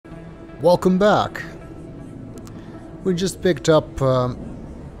Welcome back. We just picked up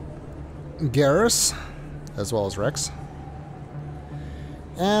Garoth, as well as Rex.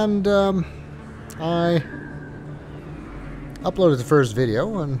 And I uploaded the first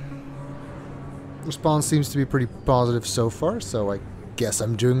video, and response seems to be pretty positive so far, so I guess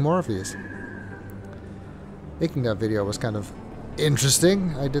I'm doing more of these. Making that video was kind of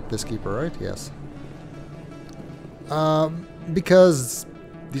interesting. I did this keeper, right? Yes. Because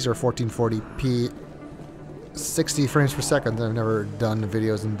these are 1440p 60 frames per second. I've never done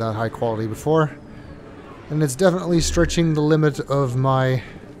videos in that high quality before, and it's definitely stretching the limit of my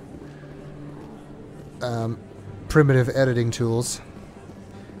primitive editing tools,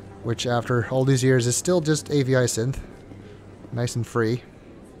 which after all these years is still just AVI synth, nice and free.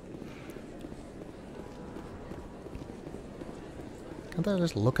 Can't I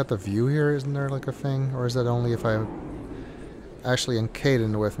just look at the view here? Isn't there like a thing, or is that only if I'm actually in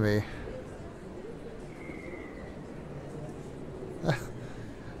Caden with me? I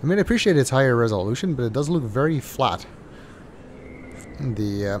mean, I appreciate its higher resolution, but it does look very flat in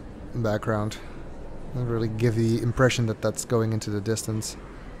the background. Doesn't really give the impression that that's going into the distance.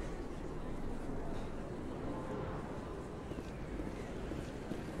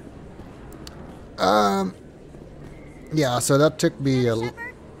 Yeah, so that took me a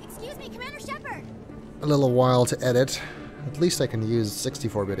little while to edit. At least I can use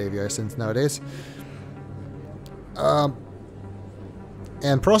 64-bit AVI synths nowadays.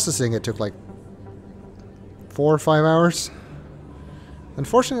 And processing it took like 4 or 5 hours.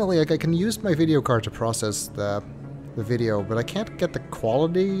 Unfortunately, like, I can use my video card to process the video, but I can't get the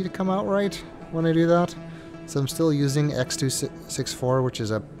quality to come out right when I do that. So I'm still using X264, which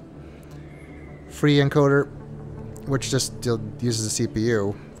is a free encoder, which just uses a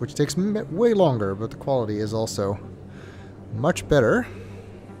CPU, which takes way longer, but the quality is also much better.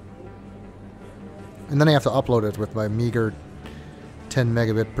 And then I have to upload it with my meager 10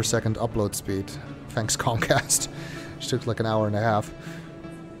 megabit per second upload speed. Thanks, Comcast. Which took like an hour and a half.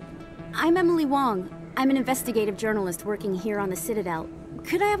 I'm Emily Wong. I'm an investigative journalist working here on the Citadel.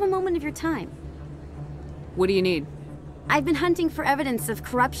 Could I have a moment of your time? What do you need? I've been hunting for evidence of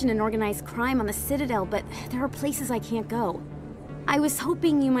corruption and organized crime on the Citadel, but there are places I can't go. I was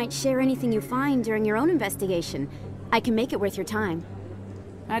hoping you might share anything you find during your own investigation. I can make it worth your time.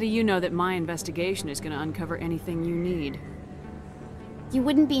 How do you know that my investigation is going to uncover anything you need? You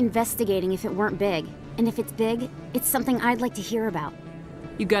wouldn't be investigating if it weren't big. And if it's big, it's something I'd like to hear about.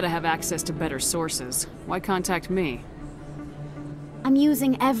 You gotta have access to better sources. Why contact me? I'm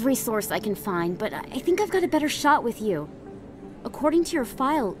using every source I can find, but I think I've got a better shot with you. According to your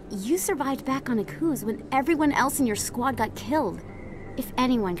file, you survived back on Akuz when everyone else in your squad got killed. If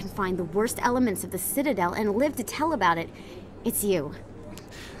anyone can find the worst elements of the Citadel and live to tell about it, it's you.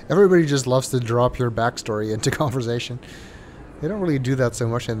 Everybody just loves to drop your backstory into conversation. They don't really do that so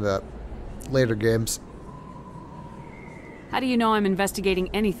much in the later games. How do you know I'm investigating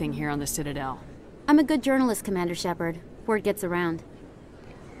anything here on the Citadel? I'm a good journalist, Commander Shepard. Word gets around.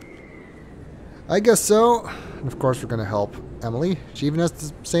 I guess so. And of course we're gonna help Emily. She even has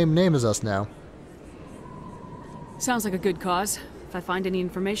the same name as us now. Sounds like a good cause. If I find any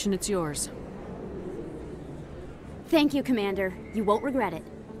information, it's yours. Thank you, Commander. You won't regret it.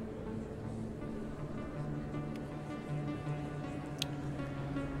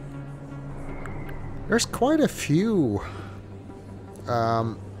 There's quite a few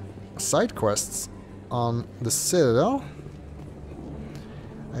side quests on the Citadel.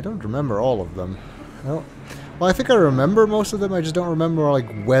 I don't remember all of them. Well, I think I remember most of them. I just don't remember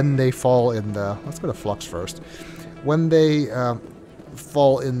like when they fall in the. Let's go to Flux first. When they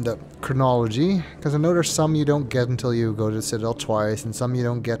fall in the chronology, because I know there's some you don't get until you go to the Citadel twice, and some you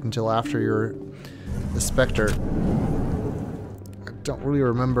don't get until after you're the Spectre. I don't really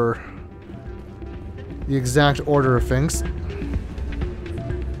remember the exact order of things. I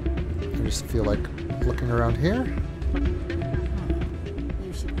just feel like looking around here.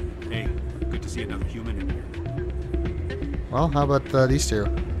 Hey, good to see another human in here. Well, how about these two?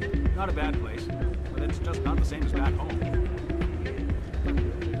 Not a bad place, but it's just not the same as back home.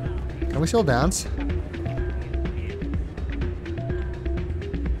 Can we still dance?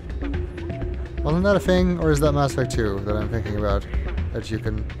 Wasn't that a thing, or is that Mass Effect 2 that I'm thinking about? That you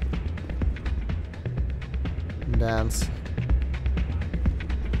can dance.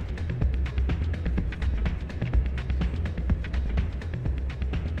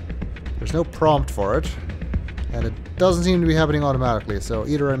 There's no prompt for it, and it doesn't seem to be happening automatically, so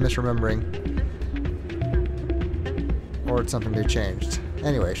either I'm misremembering or it's something they changed.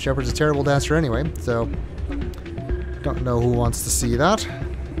 Anyway, Shepard's a terrible dancer anyway, so don't know who wants to see that.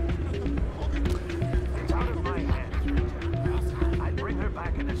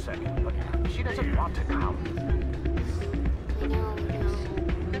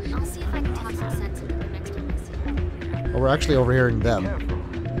 Oh, we're actually overhearing them. Careful.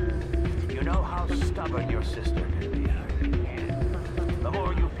 You know how stubborn your sister can be. The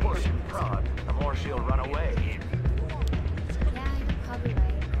more you push and prod, the more she'll run away. Yeah, you're probably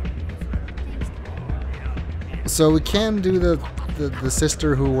right. Thanks. So we can do the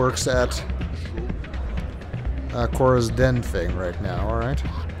sister who works at Chora's den thing right now, alright?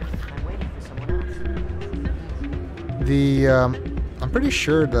 I'm waiting for someone else. The, I'm pretty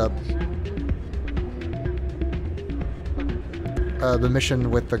sure that the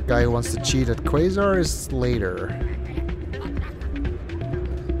mission with the guy who wants to cheat at Quasar is later.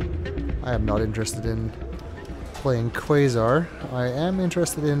 I am not interested in playing Quasar. I am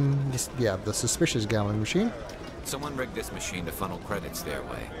interested in, this, yeah, the suspicious gambling machine. Someone rigged this machine to funnel credits their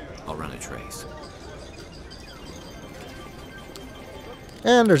way. I'll run a trace.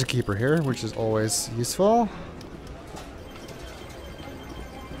 And there's a keeper here, which is always useful.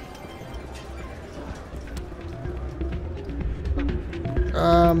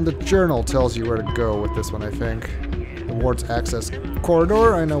 The journal tells you where to go with this one, I think. The ward's access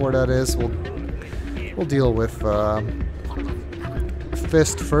corridor, I know where that is. We'll deal with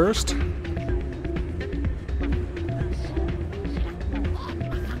Fist first.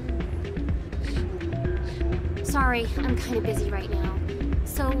 Sorry, I'm kind of busy right now.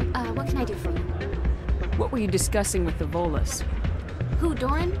 So, what can I do for you? What were you discussing with the Volus? Who,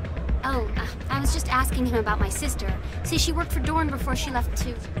 Doran? Oh, I was just asking him about my sister. See, she worked for Doran before she left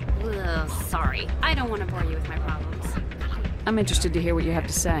to... Ugh, sorry. I don't want to bore you with my problems. I'm interested to hear what you have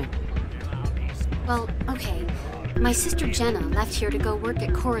to say. Well, okay. My sister Jenna left here to go work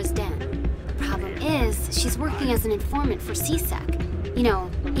at Chora's den. The problem is, she's working as an informant for CSEC. You know,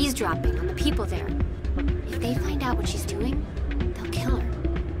 eavesdropping on the people there. If they find out what she's doing, they'll kill her.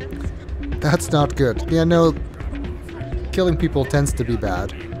 That's not good. Yeah, no, killing people tends to be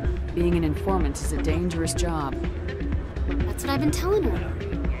bad. Being an informant is a dangerous job. That's what I've been telling her.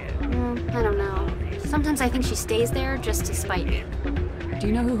 I don't know. Sometimes I think she stays there just to spite me. Do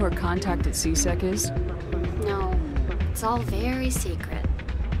you know who her contact at CSEC is? No, it's all very secret.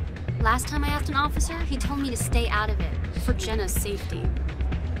 Last time I asked an officer, he told me to stay out of it, for Jenna's safety.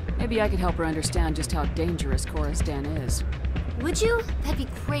 Maybe I could help her understand just how dangerous Chora's den is. Would you? That'd be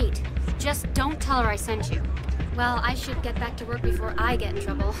great. Just don't tell her I sent you. Well, I should get back to work before I get in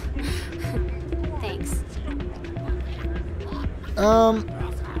trouble. Thanks.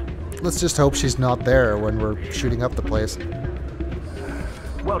 Let's just hope she's not there when we're shooting up the place.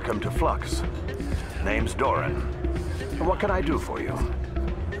 Welcome to Flux. Name's Doran. What can I do for you?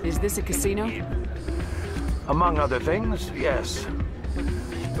 Is this a casino? Among other things, yes.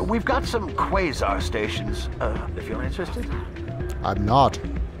 We've got some quasar stations, if you're interested. I'm not.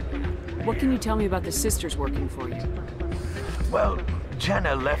 What can you tell me about the sisters working for you? Well,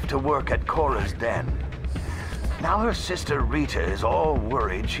 Jenna left to work at Chora's den. Now her sister Rita is all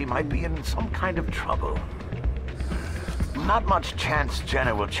worried she might be in some kind of trouble. Not much chance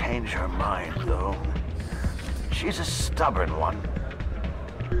Jenna will change her mind, though. She's a stubborn one.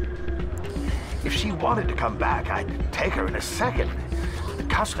 If she wanted to come back, I'd take her in a second. The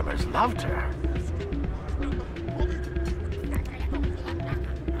customers loved her.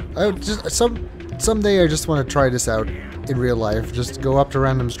 Someday I just want to try this out in real life. Just go up to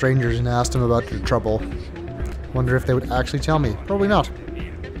random strangers and ask them about their trouble. Wonder if they would actually tell me. Probably not.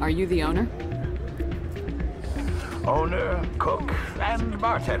 Are you the owner? Owner, cook, and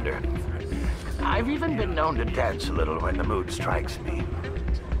bartender. I've even been known to dance a little when the mood strikes me.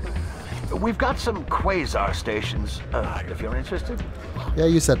 We've got some quasar stations, if you're interested. Yeah,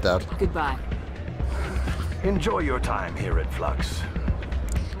 you said that. Goodbye. Enjoy your time here at Flux.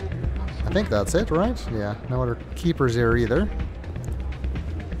 I think that's it, right? Yeah, no other keepers here either.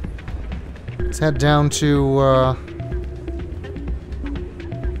 Let's head down to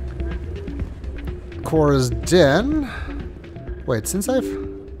Chora's den. Wait, since I've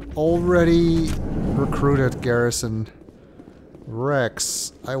already recruited Garrison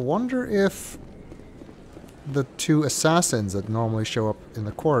Rex, I wonder if the two assassins that normally show up in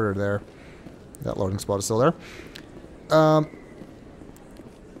the corridor there, that loading spot is still there,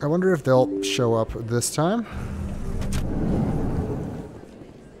 I wonder if they'll show up this time.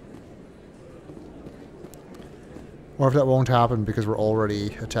 Or if that won't happen because we're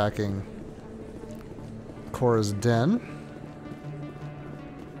already attacking Chora's den.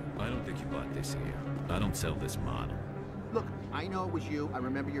 I don't think you bought this here. I don't sell this model. Look, I know it was you. I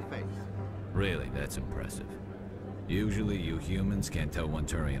remember your face. Really, that's impressive. Usually you humans can't tell one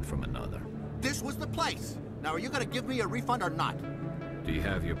Turian from another. This was the place. Now, are you gonna give me a refund or not? Do you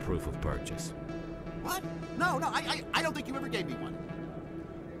have your proof of purchase? What? No, I don't think you ever gave me one.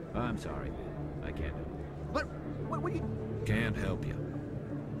 I'm sorry, I can't. But What are you... Can't help you.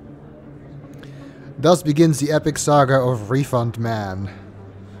 Thus begins the epic saga of Refund Man.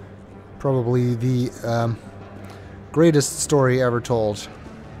 Probably the greatest story ever told.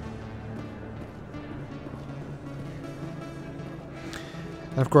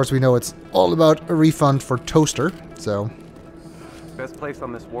 And of course we know it's all about a refund for Toaster, so... Best place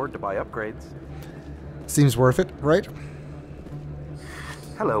on this ward to buy upgrades. Seems worth it, right?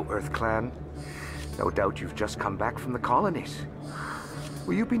 Hello, Earth Clan. No doubt you've just come back from the colonies.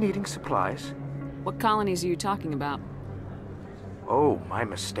 Will you be needing supplies? What colonies are you talking about? Oh, my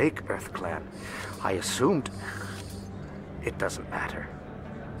mistake, Earth Clan. I assumed... It doesn't matter.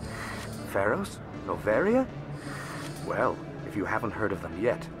 Pharos? Noveria? Well, if you haven't heard of them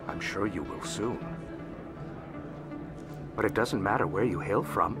yet, I'm sure you will soon. But it doesn't matter where you hail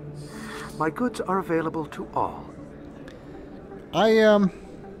from. My goods are available to all. I,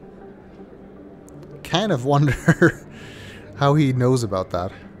 kind of wonder how he knows about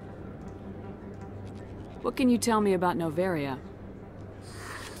that. What can you tell me about Noveria?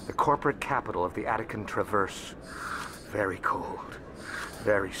 The corporate capital of the Attican Traverse. Very cold.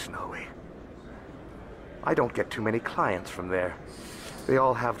 Very snowy. I don't get too many clients from there. They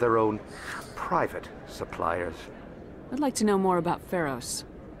all have their own private suppliers. I'd like to know more about Pharos.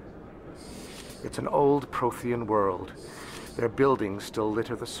 It's an old Prothean world. Their buildings still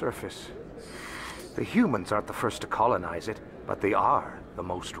litter the surface. The humans aren't the first to colonize it, but they are the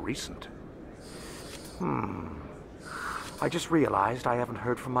most recent. I just realized I haven't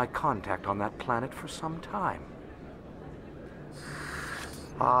heard from my contact on that planet for some time.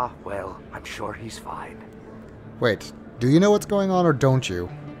 Ah, well, I'm sure he's fine. Wait, do you know what's going on or don't you?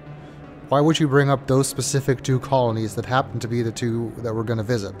 Why would you bring up those specific two colonies that happen to be the two that we're going to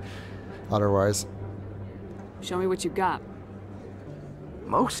visit? Otherwise... Show me what you've got.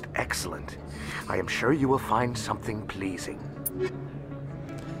 Most excellent. I am sure you will find something pleasing.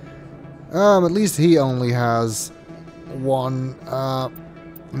 At least he only has one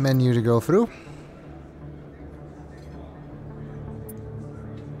menu to go through.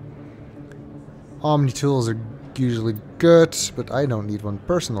 Omni tools are usually good, but I don't need one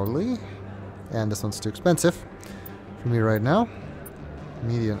personally. And this one's too expensive for me right now.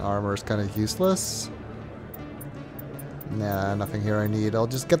 Median armor is kind of useless. Nah, nothing here I need. I'll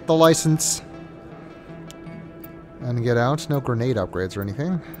just get the license and get out. No grenade upgrades or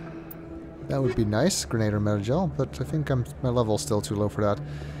anything. That would be nice, grenade or metagel, but I think my level's still too low for that.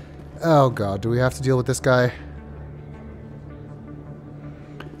 Oh god, do we have to deal with this guy?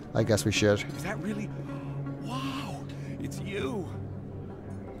 I guess we should. Is that really... Wow! It's you!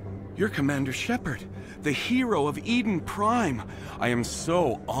 You're Commander Shepard, the hero of Eden Prime. I am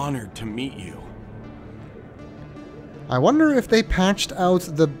so honored to meet you. I wonder if they patched out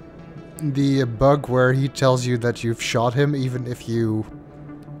the bug where he tells you that you've shot him even if you...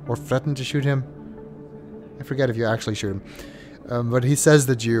 or threaten to shoot him. I forget if you actually shoot him. But he says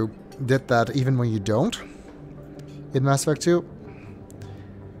that you did that even when you don't in Mass Effect 2.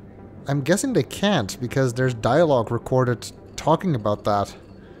 I'm guessing they can't because there's dialogue recorded talking about that.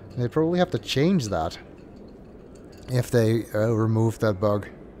 And they probably have to change that if they remove that bug.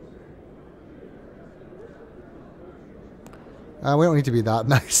 We don't need to be that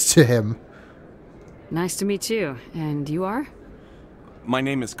nice to him. Nice to meet you. And you are? My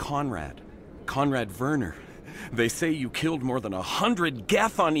name is Conrad. Conrad Werner. They say you killed more than 100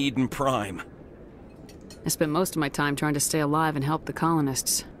 Geth on Eden Prime. I spent most of my time trying to stay alive and help the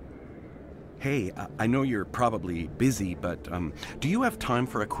colonists. Hey, I know you're probably busy, but do you have time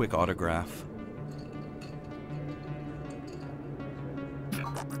for a quick autograph?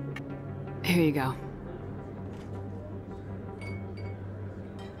 Here you go.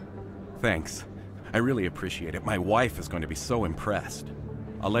 Thanks. I really appreciate it. My wife is going to be so impressed.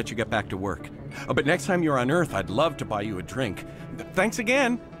 I'll let you get back to work. But next time you're on Earth, I'd love to buy you a drink. Thanks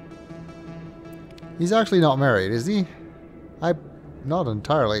again! He's actually not married, is he? I'm not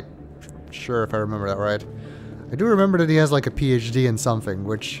entirely sure if I remember that right. I do remember that he has like a PhD in something,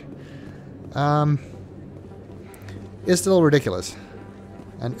 which is still ridiculous.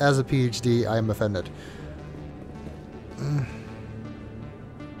 And as a PhD, I am offended.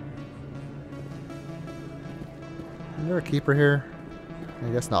 Is there a keeper here? I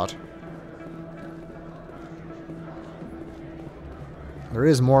guess not. There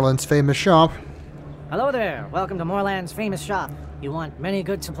is Morlan's famous shop. Hello there. Welcome to Morlan's famous shop. You want many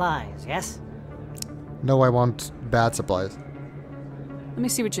good supplies, yes? No, I want bad supplies. Let me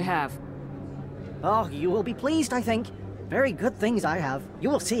see what you have. Oh, you will be pleased, I think. Very good things I have. You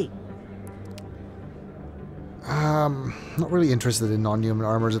will see. Not really interested in non-human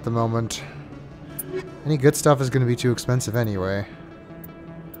armors at the moment. Any good stuff is going to be too expensive anyway.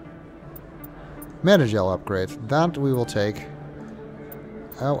 Metagel upgrade. That we will take.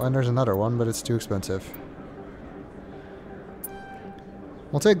 Oh, and there's another one, but it's too expensive.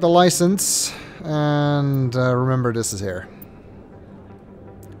 We'll take the license, and remember this is here.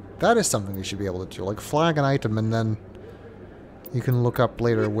 That is something you should be able to do. Like, flag an item, and then you can look up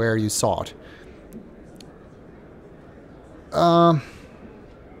later where you saw it.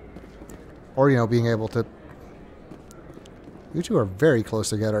 Or, you know, being able to... You two are very close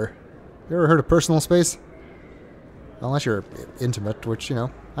together. You ever heard of personal space? Unless you're intimate, which, you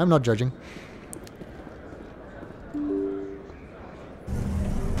know, I'm not judging.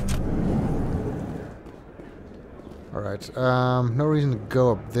 Alright, no reason to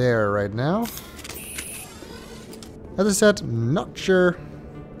go up there right now. As I said, not sure.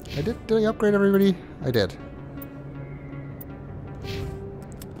 Did I upgrade everybody? I did.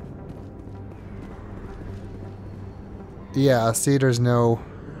 Yeah, see, there's no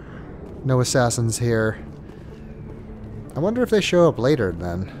assassins here. I wonder if they show up later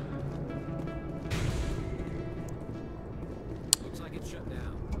then. Looks like it's shut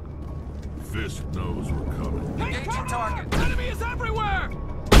down. Fisk knows we're coming. Engaging target. Enemy is everywhere!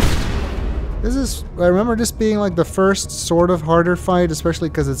 This is... I remember this being like the first sort of harder fight, especially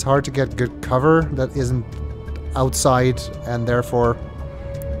because it's hard to get good cover that isn't outside and therefore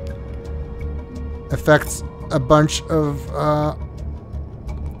affects a bunch of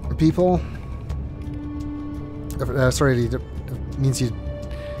people. Sorry, it means you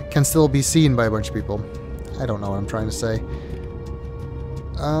can still be seen by a bunch of people. I don't know what I'm trying to say.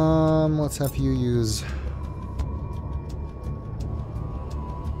 Let's have you use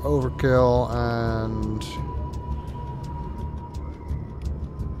overkill and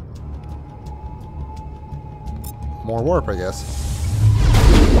more warp, I guess.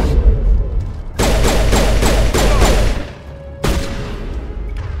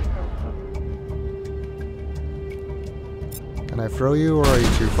 Can I throw you, or are you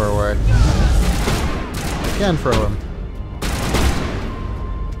too far away? I can throw him.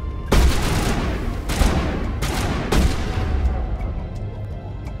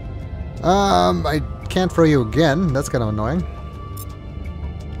 I can't throw you again. That's kind of annoying.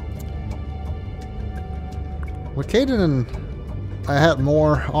 With Caden, I had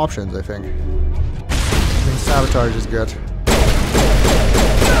more options, I think. I think sabotage is good.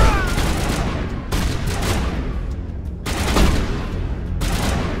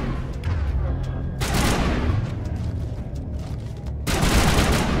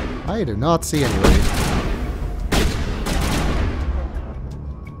 I do not see anybody.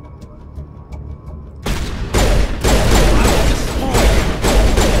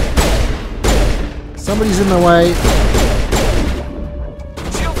 Somebody's in the way.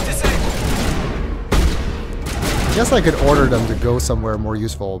 I guess I could order them to go somewhere more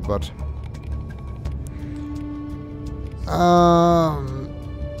useful, but...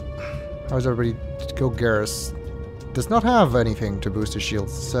 How's everybody? Go Garrus. Does not have anything to boost his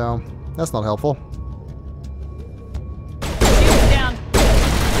shields, so that's not helpful. Shields down.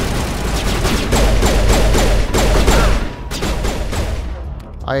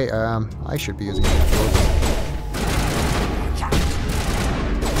 I should be using shields.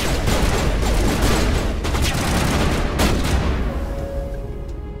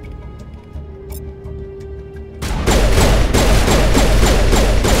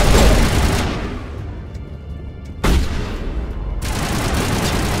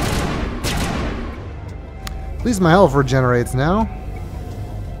 At least my health regenerates now.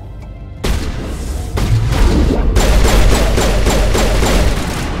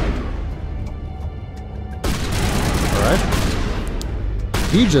 Alright.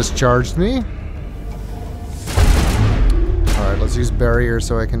 He just charged me. Alright, let's use barrier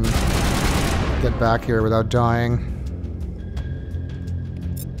so I can get back here without dying.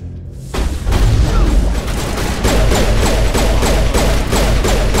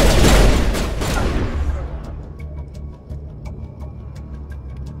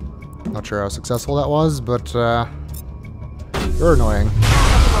 Not sure how successful that was, but you're annoying.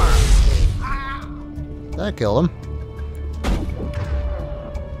 That killed him.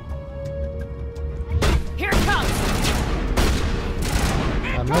 Here it comes.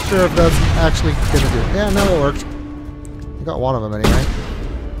 I'm not sure if that's actually gonna do it. Yeah, no, it worked. You got one of them anyway.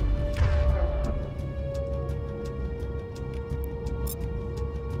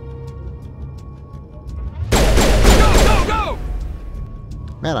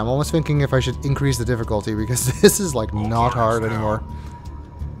 Man, I'm almost thinking if I should increase the difficulty, because this is like not hard anymore.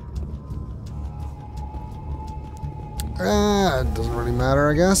 It doesn't really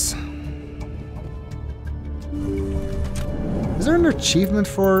matter, I guess. Is there an achievement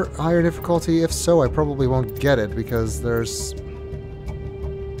for higher difficulty? If so, I probably won't get it because there's...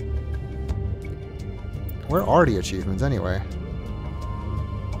 Where are the achievements anyway?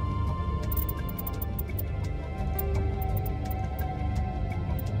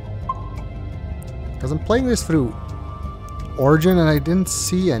 Because I'm playing this through Origin and I didn't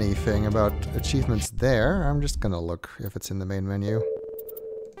see anything about achievements there. I'm just gonna look if it's in the main menu.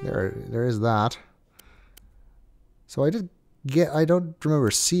 There is that. So I don't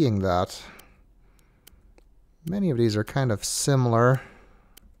remember seeing that. Many of these are kind of similar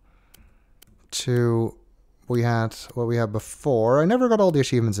to what we had before. I never got all the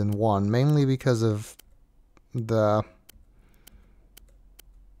achievements in one, mainly because of these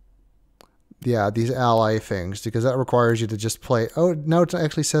ally things, because that requires you to just play. Oh, now it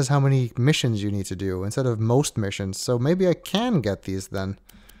actually says how many missions you need to do instead of most missions. So maybe I can get these then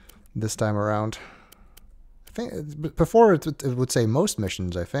this time around. I think before it would say most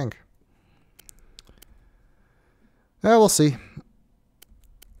missions, I think. Yeah, we'll see.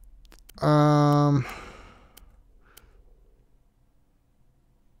 Oh,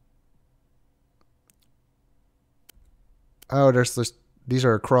 these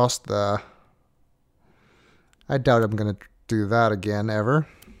are across the... I doubt I'm going to do that again, ever.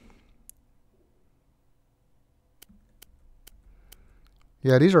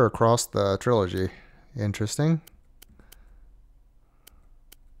 Yeah, these are across the trilogy. Interesting.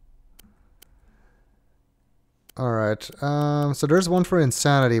 Alright, so there's one for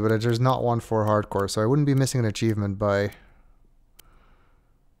Insanity, but there's not one for Hardcore, so I wouldn't be missing an achievement by...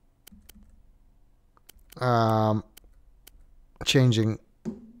 changing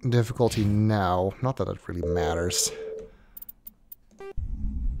difficulty now. Not that it really matters.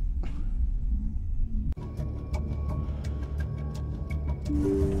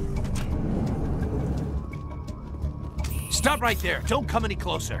 Stop right there. Don't come any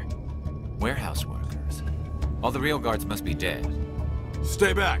closer. Warehouse workers. All the real guards must be dead.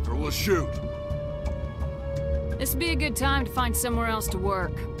 Stay back or we'll shoot. This would be a good time to find somewhere else to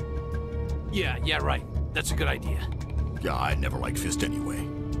work. Yeah, right. That's a good idea. Yeah, I never liked Fist anyway.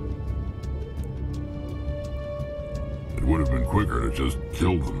 It would have been quicker to just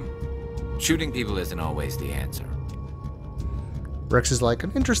kill them. Shooting people isn't always the answer. Rex is like,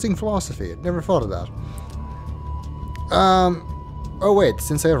 an interesting philosophy. I'd never thought of that. Oh wait,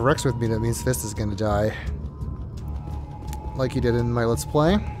 since I have Rex with me, that means Fist is gonna die. Like he did in my Let's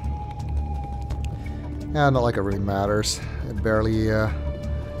Play. Yeah, not like it really matters. It barely,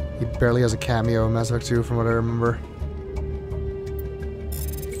 he barely has a cameo in Mass Effect 2 from what I remember.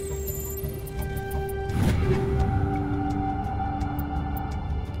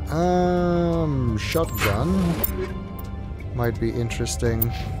 Shotgun might be interesting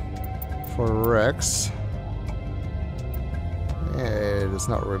for Rex. It's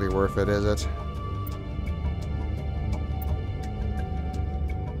not really worth it, is it?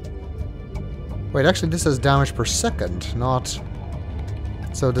 Wait, actually this says damage per second, not...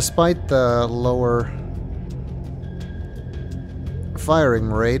 So despite the lower firing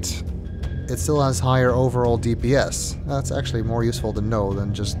rate, it still has higher overall DPS. That's actually more useful to know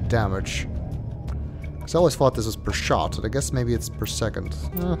than just damage. Because I always thought this was per shot, but I guess maybe it's per second.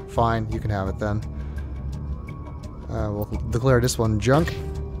 Fine, you can have it then. We'll declare this one junk.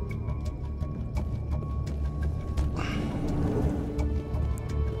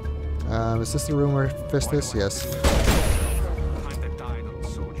 Is this the room where Fist is? Yes.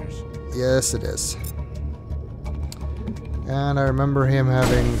 Yes, it is. And I remember him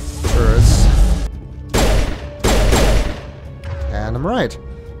having turrets. And I'm right.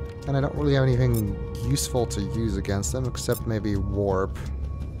 And I don't really have anything useful to use against them, except maybe warp.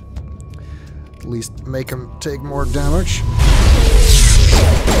 At least make him take more damage.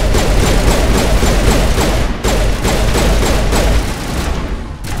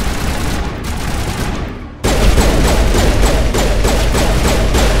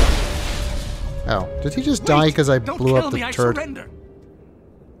 Oh, did he just die because I blew up the turret?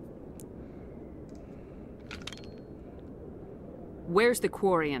 Where's the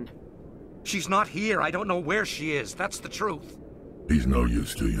Quarian? She's not here. I don't know where she is. That's the truth. He's no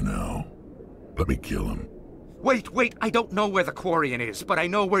use to you now. Let me kill him. Wait. I don't know where the Quarian is, but I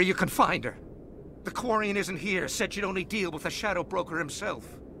know where you can find her. The Quarian isn't here. Said she'd only deal with the Shadow Broker himself.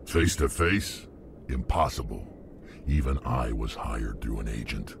 Face to face? Impossible. Even I was hired through an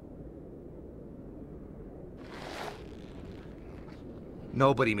agent.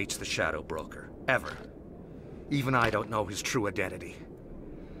 Nobody meets the Shadow Broker. Ever. Even I don't know his true identity.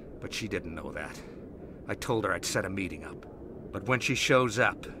 But she didn't know that. I told her I'd set a meeting up. But when she shows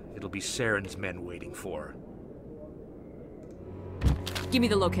up, it'll be Saren's men waiting for her. Give me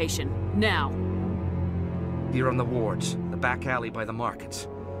the location. Now. You're on the wards, the back alley by the markets.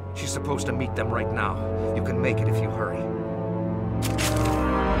 She's supposed to meet them right now. You can make it if you hurry.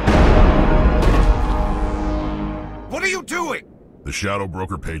 What are you doing? The Shadow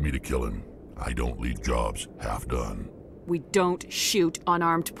Broker paid me to kill him. I don't leave jobs half done. We don't shoot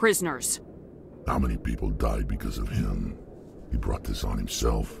unarmed prisoners. How many people died because of him? He brought this on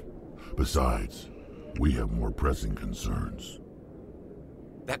himself. Besides, we have more pressing concerns.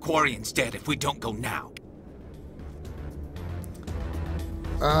 That Quarian's dead if we don't go now.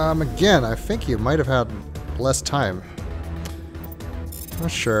 Again, I think you might have had less time. Not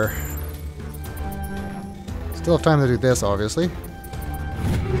sure. Still have time to do this, obviously.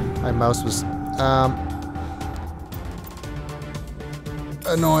 My mouse was,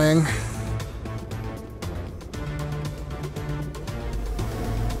 annoying.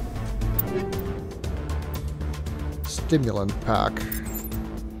 Stimulant pack.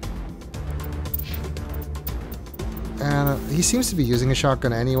 And he seems to be using a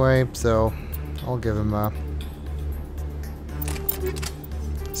shotgun anyway, so I'll give him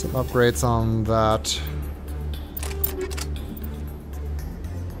some upgrades on that.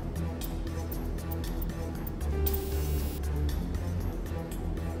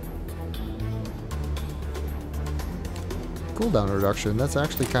 Cooldown reduction, that's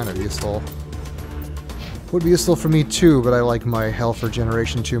actually kind of useful. Would be useful for me too, but I like my health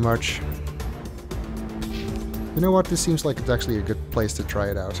regeneration too much. You know what? This seems like it's actually a good place to try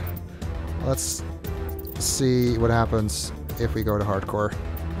it out. Let's see what happens if we go to hardcore.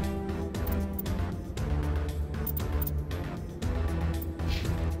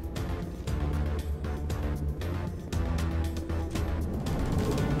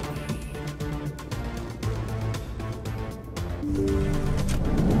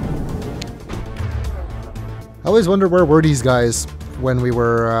 I always wonder where were these guys when we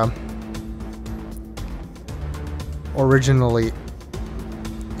were originally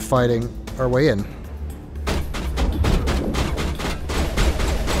fighting our way in.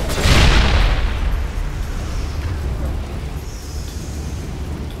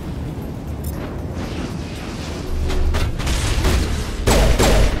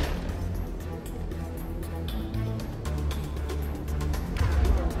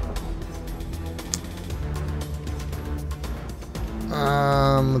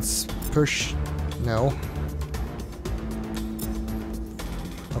 Let's push. No.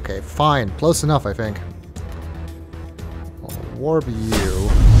 Okay, fine. Close enough, I think. I'll warp you.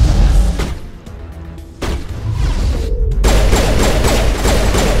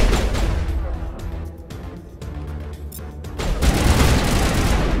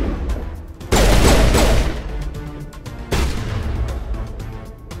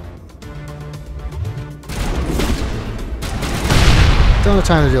 Don't have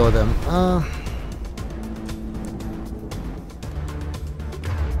time to deal with him.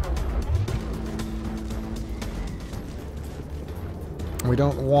 We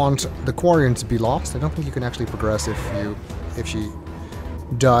don't want the Quarian to be lost. I don't think you can actually progress if she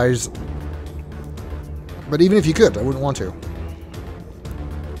dies. But even if you could, I wouldn't want to.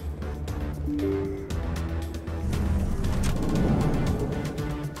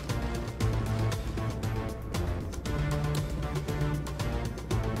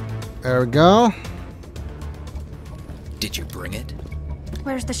 There we go. Did you bring it?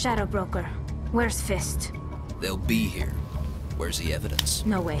 Where's the Shadow Broker? Where's Fist? They'll be here. Where's the evidence?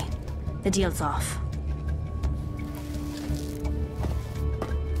 No way. The deal's off.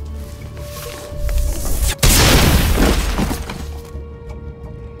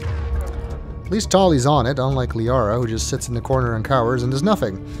 At least Tali's on it, unlike Liara, who just sits in the corner and cowers and does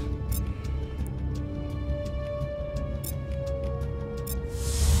nothing.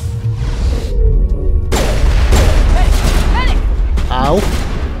 Ow.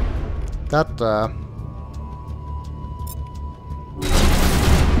 That, that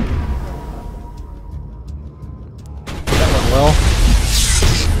went well.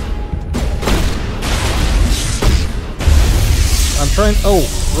 I'm trying... Oh,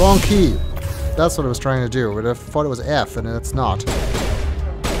 wrong key. That's what I was trying to do, but I thought it was F, and it's not.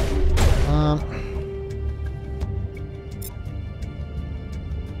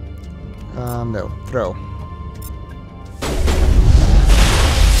 No. Throw.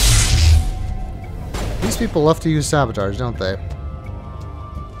 These people love to use sabotage, don't they?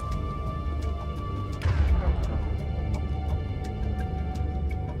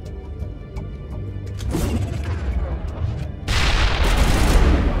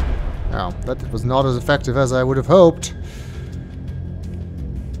 Oh, that was not as effective as I would have hoped.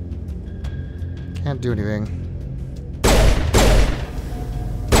 Can't do anything.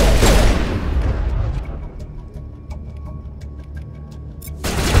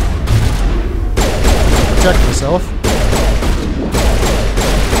 protect myself.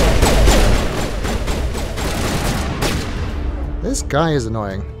 This guy is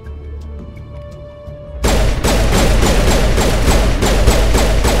annoying.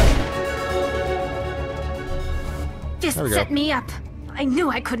 Just set me up. I knew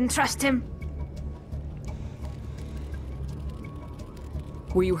I couldn't trust him.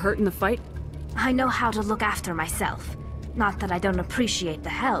 Were you hurt in the fight? I know how to look after myself. Not that I don't appreciate the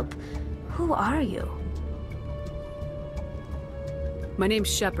help. Who are you? My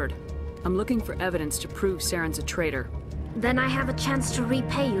name's Shepard. I'm looking for evidence to prove Saren's a traitor. Then I have a chance to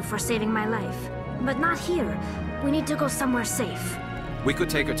repay you for saving my life. But not here. We need to go somewhere safe. We could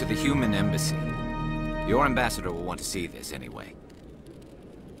take her to the human embassy. Your ambassador will want to see this anyway.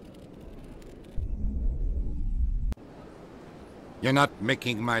 You're not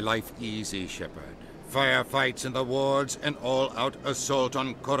making my life easy, Shepard. Firefights in the wards, an all-out assault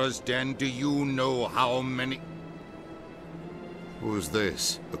on Chora's den. Do you know how many... Who's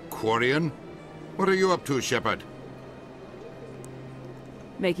this? A Quarian? What are you up to, Shepard?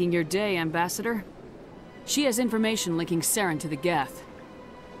 Making your day, Ambassador. She has information linking Saren to the Geth.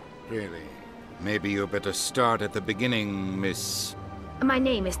 Really? Maybe you better start at the beginning, Miss... My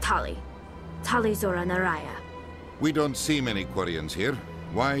name is Tali. Tali Zora Naraya. We don't see many Quarians here.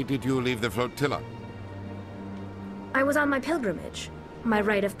 Why did you leave the flotilla? I was on my pilgrimage. My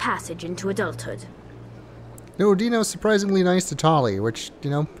rite of passage into adulthood. No, Dino's surprisingly nice to Tali, which,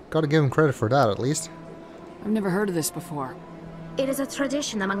 you know, gotta give him credit for that at least. I've never heard of this before. It is a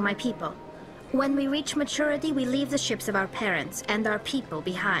tradition among my people. When we reach maturity, we leave the ships of our parents and our people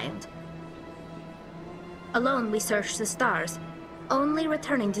behind. Alone, we search the stars, only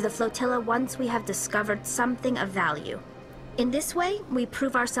returning to the flotilla once we have discovered something of value. In this way, we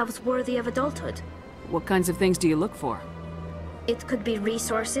prove ourselves worthy of adulthood. What kinds of things do you look for? It could be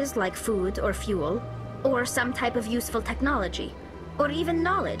resources like food or fuel, or some type of useful technology, or even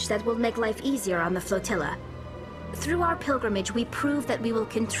knowledge that will make life easier on the flotilla. Through our pilgrimage, we prove that we will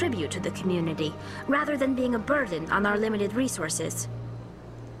contribute to the community, rather than being a burden on our limited resources.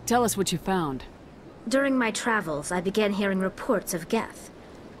 Tell us what you found. During my travels, I began hearing reports of Geth.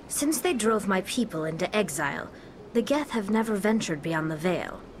 Since they drove my people into exile, the Geth have never ventured beyond the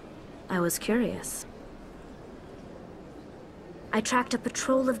Veil. I was curious. I tracked a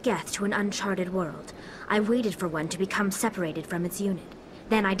patrol of Geth to an uncharted world. I waited for one to become separated from its unit.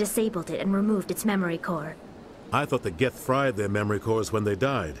 Then I disabled it and removed its memory core. I thought the Geth fried their memory cores when they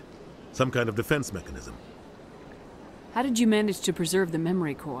died. Some kind of defense mechanism. How did you manage to preserve the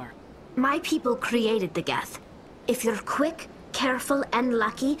memory core? My people created the Geth. If you're quick, careful, and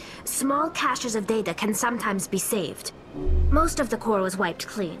lucky, small caches of data can sometimes be saved. Most of the core was wiped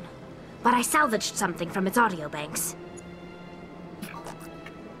clean, but I salvaged something from its audio banks.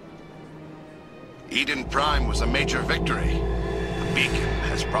 Eden Prime was a major victory. The beacon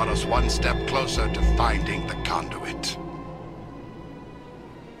has brought us one step closer to finding the conduit.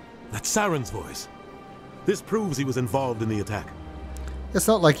 That's Saren's voice. This proves he was involved in the attack. It's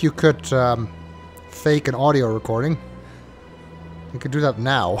not like you could fake an audio recording. You could do that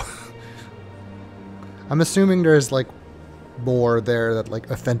now. I'm assuming there's like more there that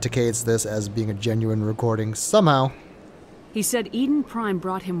like authenticates this as being a genuine recording somehow. He said Eden Prime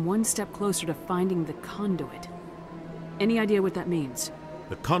brought him one step closer to finding the conduit. Any idea what that means?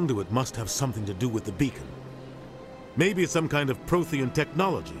 The conduit must have something to do with the beacon. Maybe it's some kind of Prothean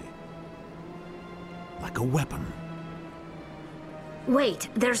technology. Like a weapon. Wait,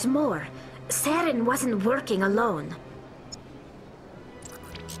 there's more. Saren wasn't working alone.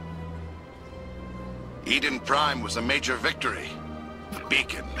 Eden Prime was a major victory. The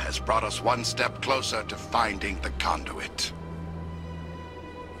beacon has brought us one step closer to finding the conduit.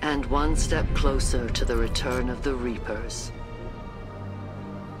 And one step closer to the return of the Reapers.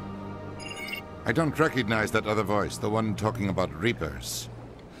 I don't recognize that other voice, the one talking about Reapers.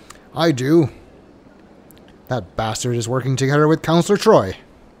 I do. That bastard is working together with Counselor Troy.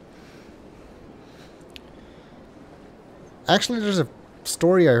 Actually, there's a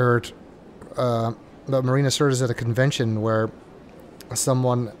story I heard about Marina Sirtis at a convention where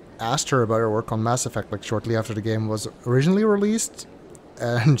someone asked her about her work on Mass Effect like shortly after the game was originally released.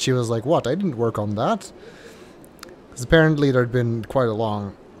 And she was like, what? I didn't work on that. Because apparently there'd been quite a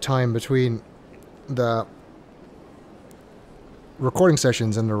long time between the recording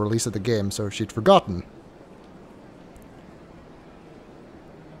sessions and the release of the game, so she'd forgotten.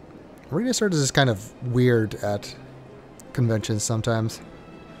 Marina Sirtis is kind of weird at conventions sometimes.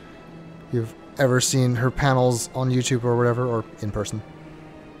 You've ever seen her panels on YouTube or whatever, or in person?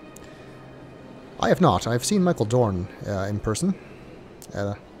 I have not. I've seen Michael Dorn in person at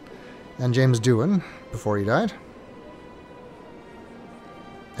a and James doing before he died.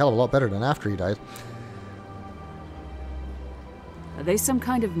 Hell of a lot better than after he died. Are they some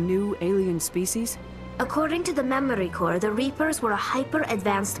kind of new alien species? According to the Memory Core, the Reapers were a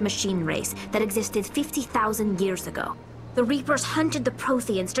hyper-advanced machine race that existed 50,000 years ago. The Reapers hunted the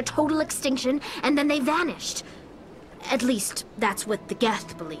Protheans to total extinction, and then they vanished. At least, that's what the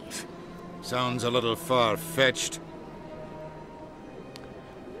Geth believe. Sounds a little far-fetched.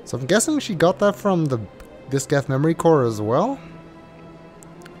 So I'm guessing she got that from this Geth Memory Core as well?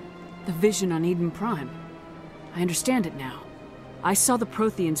 The vision on Eden Prime. I understand it now. I saw the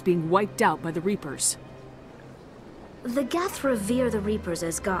Protheans being wiped out by the Reapers. The Geth revere the Reapers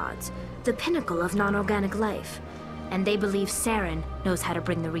as gods, the pinnacle of non-organic life. And they believe Saren knows how to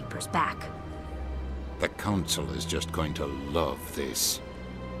bring the Reapers back. The Council is just going to love this.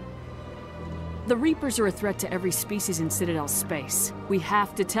 The Reapers are a threat to every species in Citadel space. We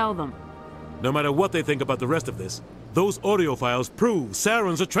have to tell them. No matter what they think about the rest of this, those audio files prove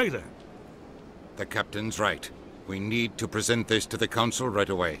Saren's a traitor. The Captain's right. We need to present this to the Council right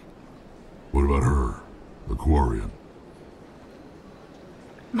away. What about her? The Quarian?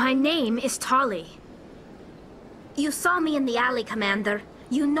 My name is Tali. You saw me in the alley, Commander.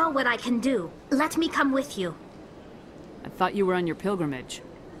 You know what I can do. Let me come with you. I thought you were on your pilgrimage.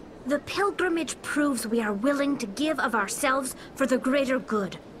 The pilgrimage proves we are willing to give of ourselves for the greater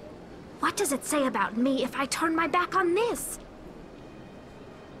good. What does it say about me if I turn my back on this?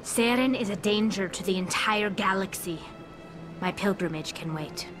 Saren is a danger to the entire galaxy. My pilgrimage can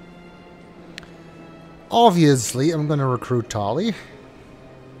wait. Obviously, I'm gonna recruit Tali.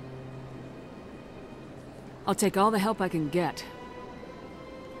 I'll take all the help I can get.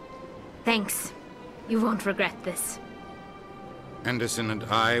 Thanks. You won't regret this. Anderson and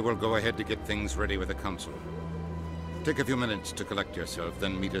I will go ahead to get things ready with the Council. Take a few minutes to collect yourself,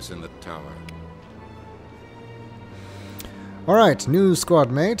 then meet us in the tower. Alright, new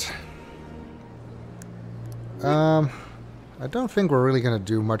squad mate. I don't think we're really gonna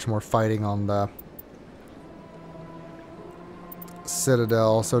do much more fighting on the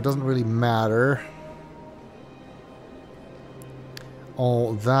Citadel, so it doesn't really matter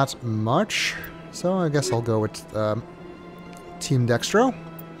all that much. So I guess I'll go with Team Dextro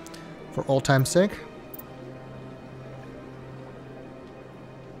for all time's sake.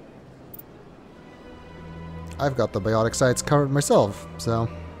 I've got the biotic sites covered myself, so...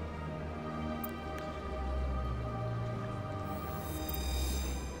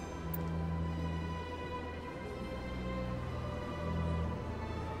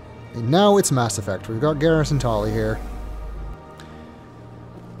 And now it's Mass Effect. We've got Garoth and Tali here.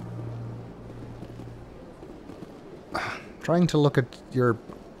 Trying to look at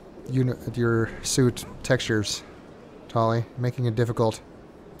your suit textures, Tali, making it difficult.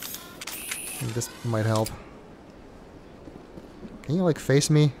 Maybe this might help. Can you, like, face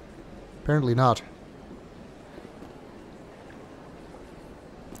me? Apparently not.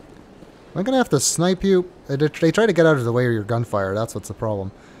 Am I gonna have to snipe you? They try to get out of the way of your gunfire, that's what's the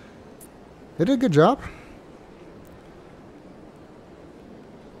problem. They did a good job.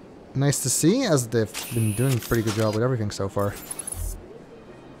 Nice to see, as they've been doing a pretty good job with everything so far.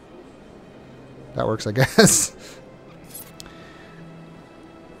 That works, I guess.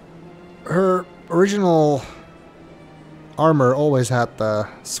 Her original armor always had the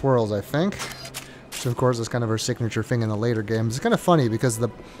swirls, I think. Which, of course, is kind of her signature thing in the later games. It's kind of funny, because the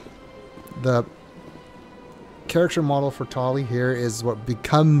character model for Tali here is what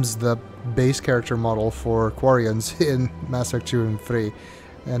becomes the base character model for Quarians in Mass Effect 2 and 3.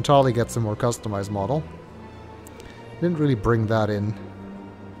 And Tali gets a more customized model. Didn't really bring that in.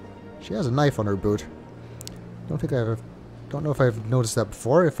 She has a knife on her boot. Don't know if I've noticed that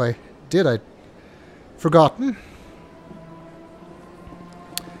before. If I did, I'd forgotten.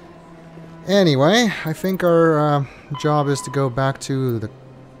 Anyway, I think our job is to go back to the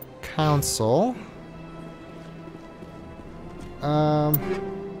Council.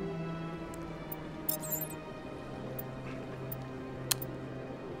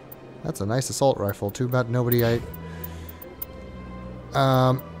 That's a nice assault rifle. Too bad nobody I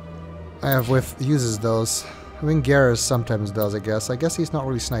have with uses those. I mean, Garrus sometimes does, I guess. I guess he's not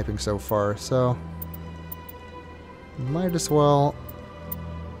really sniping so far, so might as well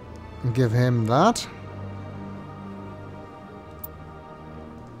give him that.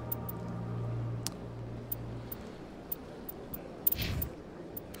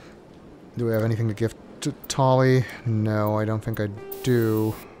 Do we have anything to give to Tali? No, I don't think I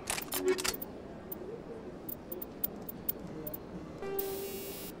do.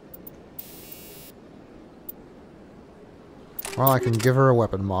 Well, I can give her a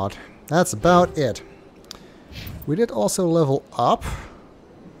weapon mod. that's about it. We did also level up.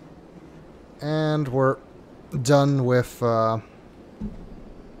 And we're done with...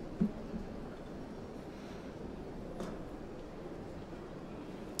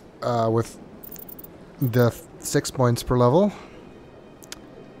 with the 6 points per level.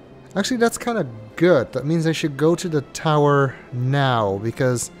 Actually, that's kind of good. That means I should go to the tower now,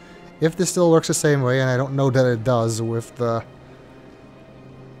 because if this still works the same way, and I don't know that it does with the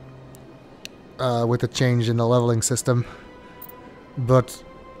change in the leveling system, but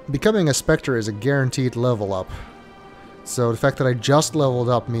becoming a Spectre is a guaranteed level up. So the fact that I just leveled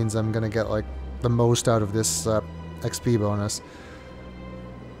up means I'm gonna get like the most out of this XP bonus.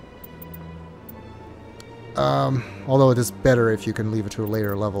 Although it is better if you can leave it to a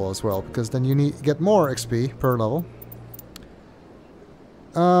later level as well, because then you get more XP per level.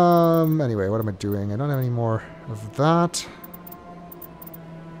 Anyway, what am I doing? I don't have any more of that.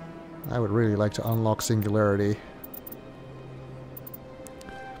 I would really like to unlock Singularity.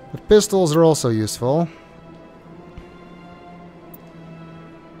 But pistols are also useful.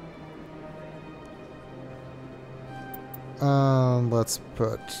 Let's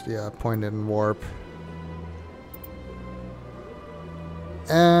put, yeah, point in warp.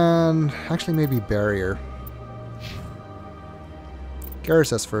 And actually maybe barrier.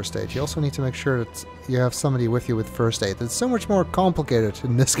 Garoth has first aid. You also need to make sure that you have somebody with you with first aid. It's so much more complicated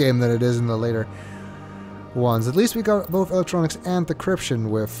in this game than it is in the later ones. At least we got both electronics and decryption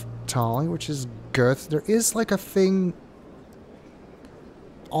with Tali, which is good. There is like a thing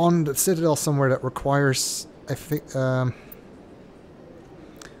on the Citadel somewhere that requires, I think,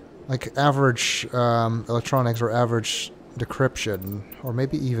 like average electronics or average decryption, or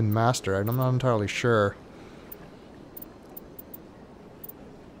maybe even master. I'm not entirely sure.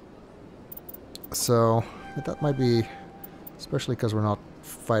 So, but that might be, especially because we're not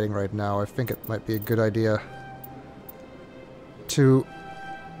fighting right now, I think it might be a good idea to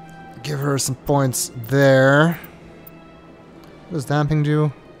give her some points there. What does damping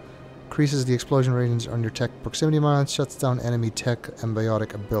do? Increases the explosion range on your tech proximity mines, shuts down enemy tech and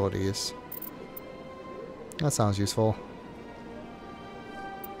biotic abilities. That sounds useful.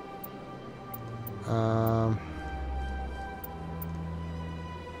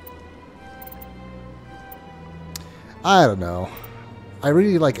 I don't know. I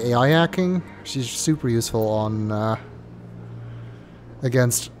really like AI hacking. She's super useful on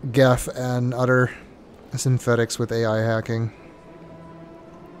against Geth and other synthetics with AI hacking.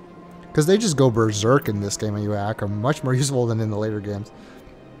 Because they just go berserk in this game when you hack them. Much more useful than in the later games.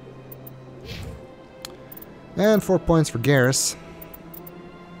 And 4 points for Garoth.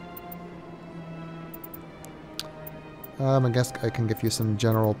 I guess I can give you some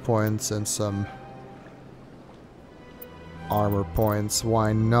general points and some armor points.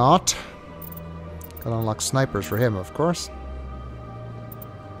 Why not? Gotta unlock snipers for him, of course.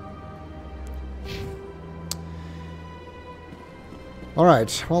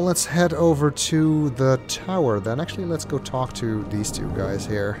 Alright, well, let's head over to the tower then. Actually, let's go talk to these two guys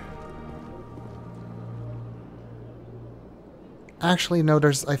here. Actually, no,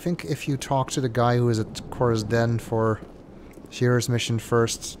 there's... I think if you talk to the guy who is at Chora's Den for Shira's mission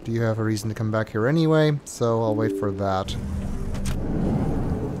first, you have a reason to come back here anyway, so I'll wait for that.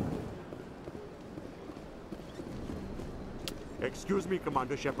 Excuse me,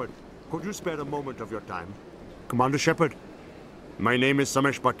 Commander Shepard. Could you spare a moment of your time? Commander Shepard, my name is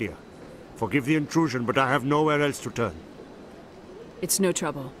Samesh Bhatia. Forgive the intrusion, but I have nowhere else to turn. It's no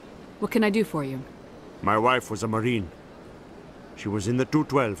trouble. What can I do for you? My wife was a Marine. She was in the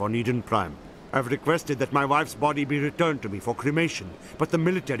 212 on Eden Prime. I've requested that my wife's body be returned to me for cremation, but the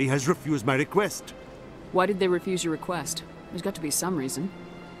military has refused my request. Why did they refuse your request? There's got to be some reason.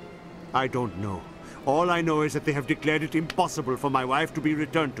 I don't know. All I know is that they have declared it impossible for my wife to be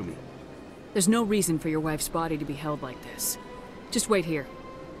returned to me. There's no reason for your wife's body to be held like this. Just wait here.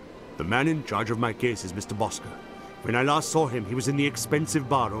 The man in charge of my case is Mr. Bosker. When I last saw him, he was in the expensive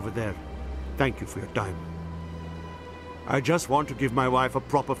bar over there. Thank you for your time. I just want to give my wife a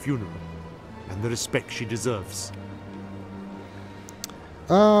proper funeral, and the respect she deserves.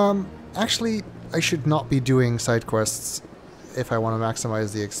 Actually, I should not be doing side quests if I want to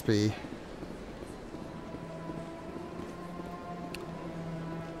maximize the XP.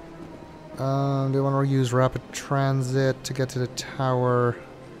 Do you want to use rapid transit to get to the tower?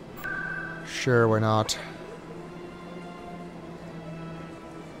 Sure, why not?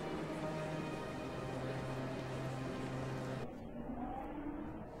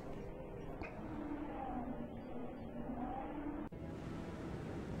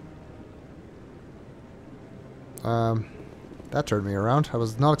 That turned me around. I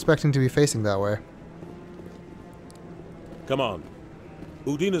was not expecting to be facing that way. Come on.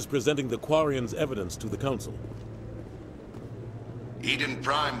 Udina's presenting the Quarians' evidence to the Council. Eden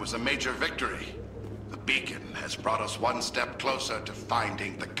Prime was a major victory. The beacon has brought us one step closer to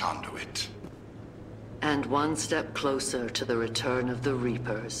finding the conduit. And one step closer to the return of the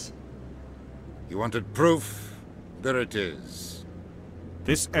Reapers. You wanted proof? There it is.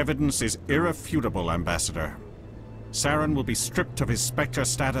 This evidence is irrefutable, Ambassador. Saren will be stripped of his Spectre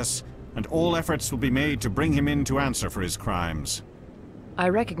status, and all efforts will be made to bring him in to answer for his crimes. I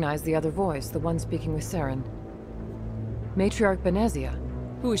recognize the other voice, the one speaking with Saren. Matriarch Benezia.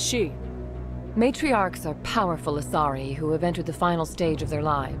 Who is she? Matriarchs are powerful Asari who have entered the final stage of their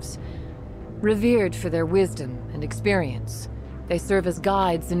lives. Revered for their wisdom and experience, they serve as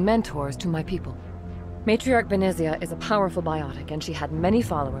guides and mentors to my people. Matriarch Benezia is a powerful biotic, and she had many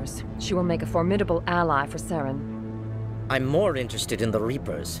followers. She will make a formidable ally for Saren. I'm more interested in the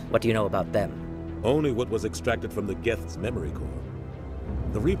Reapers. What do you know about them? Only what was extracted from the Geth's memory core.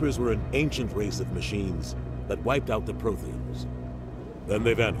 The Reapers were an ancient race of machines that wiped out the Protheans. Then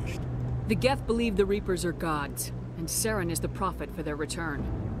they vanished. The Geth believe the Reapers are gods, and Saren is the prophet for their return.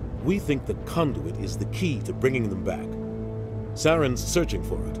 We think the conduit is the key to bringing them back. Saren's searching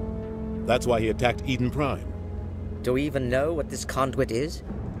for it. That's why he attacked Eden Prime. Do we even know what this conduit is?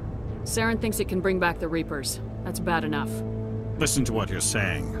 Saren thinks it can bring back the Reapers. That's bad enough. Listen to what you're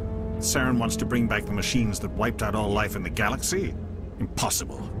saying. Saren wants to bring back the machines that wiped out all life in the galaxy?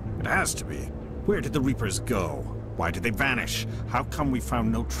 Impossible. It has to be. Where did the Reapers go? Why did they vanish? How come we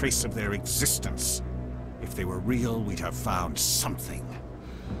found no trace of their existence? If they were real, we'd have found something.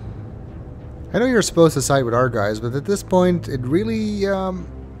 I know you're supposed to side with our guys, but at this point, it really, you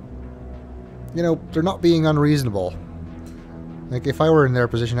know, they're not being unreasonable. Like, if I were in their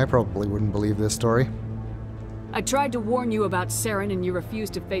position, I probably wouldn't believe this story. I tried to warn you about Saren, and you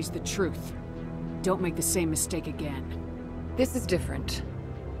refused to face the truth. Don't make the same mistake again. This is different.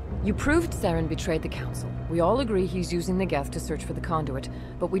 You proved Saren betrayed the Council. We all agree he's using the Geth to search for the conduit,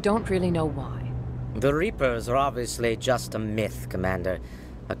 but we don't really know why. The Reapers are obviously just a myth, Commander.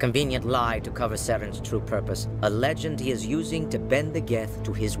 A convenient lie to cover Saren's true purpose. A legend he is using to bend the Geth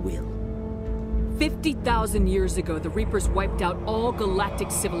to his will. 50,000 years ago, the Reapers wiped out all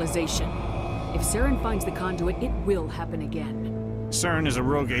galactic civilization. If Saren finds the conduit, it will happen again. Saren is a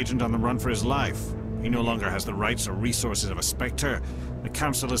rogue agent on the run for his life. He no longer has the rights or resources of a Spectre. The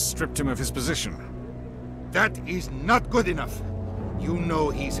Council has stripped him of his position. That is not good enough. You know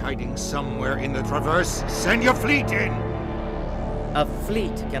he's hiding somewhere in the Traverse. Send your fleet in! A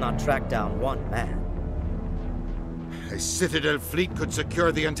fleet cannot track down one man. A Citadel fleet could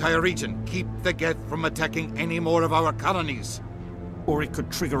secure the entire region, keep the Geth from attacking any more of our colonies. Or it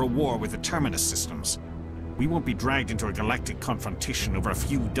could trigger a war with the Terminus systems. We won't be dragged into a galactic confrontation over a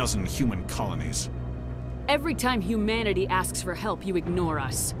few dozen human colonies. Every time humanity asks for help, you ignore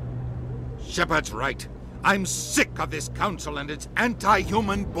us. Shepard's right. I'm sick of this council and its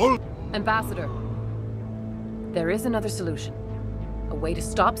anti-human bull... Ambassador, there is another solution. A way to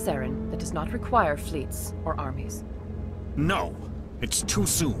stop Saren that does not require fleets or armies. No, it's too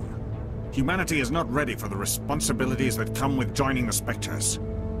soon. Humanity is not ready for the responsibilities that come with joining the Spectres.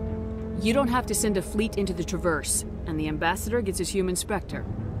 You don't have to send a fleet into the Traverse, and the Ambassador gets his human Spectre.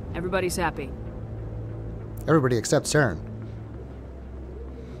 Everybody's happy. Everybody except Saren.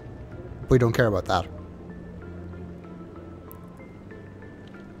 We don't care about that.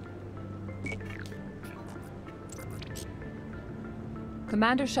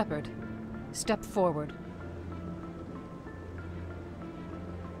 Commander Shepard, step forward.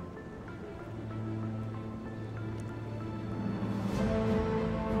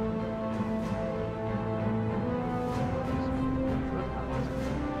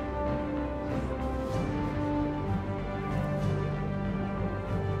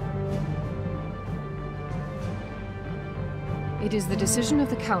 It is the decision of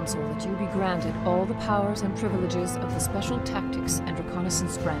the Council that you be granted all the powers and privileges of the Special Tactics and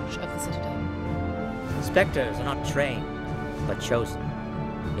Reconnaissance Branch of the Citadel. Spectres are not trained, but chosen.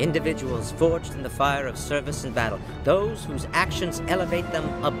 Individuals forged in the fire of service and battle. Those whose actions elevate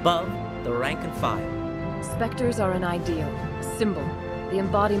them above the rank and file. Spectres are an ideal, a symbol, the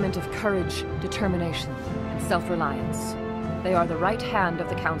embodiment of courage, determination, and self-reliance. They are the right hand of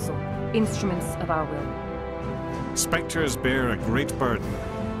the Council, instruments of our will. Spectres bear a great burden.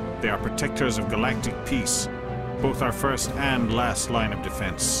 They are protectors of galactic peace, both our first and last line of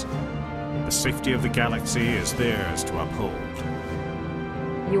defense. The safety of the galaxy is theirs to uphold.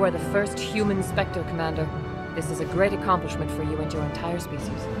 You are the first human Spectre, Commander. This is a great accomplishment for you and your entire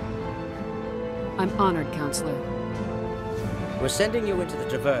species. I'm honored, Counselor. We're sending you into the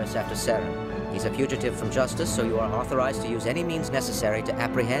Traverse after Saren. He's a fugitive from justice, so you are authorized to use any means necessary to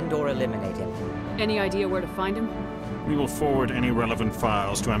apprehend or eliminate him. Any idea where to find him? We will forward any relevant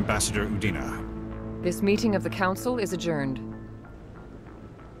files to Ambassador Udina. This meeting of the Council is adjourned.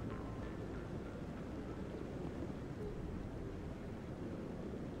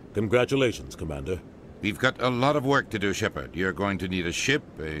 Congratulations, Commander. We've got a lot of work to do, Shepard. You're going to need a ship,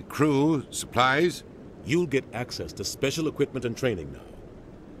 a crew, supplies. You'll get access to special equipment and training now.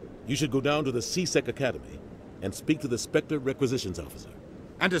 You should go down to the CSEC Academy and speak to the Spectre Requisitions Officer.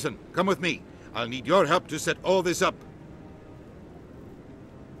 Anderson, come with me. I'll need your help to set all this up.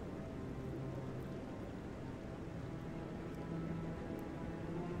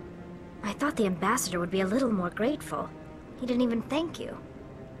 I thought the ambassador would be a little more grateful. He didn't even thank you.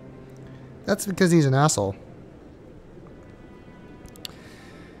 That's because he's an asshole.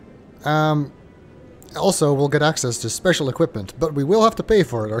 Also, we'll get access to special equipment, but we will have to pay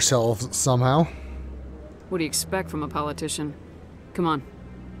for it ourselves somehow. What do you expect from a politician? Come on.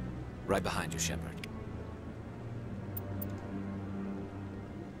 Right behind you, Shepard.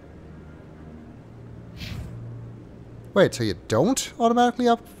 Wait, so you don't automatically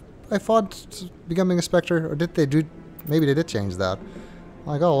up, I thought, becoming a Spectre? Or did they do... Maybe they did change that.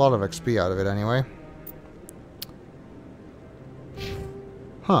 Well, I got a lot of XP out of it anyway.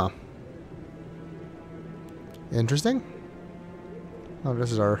 Huh. Interesting. Oh,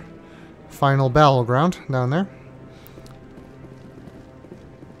 this is our final battleground down there.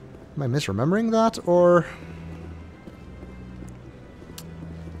 Am I misremembering that, or...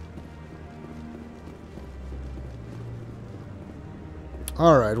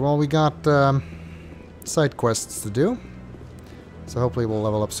 Alright, well, we got side quests to do. So hopefully we'll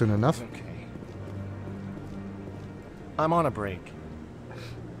level up soon enough. Okay. I'm on a break.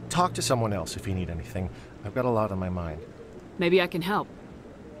 Talk to someone else if you need anything. I've got a lot on my mind. Maybe I can help.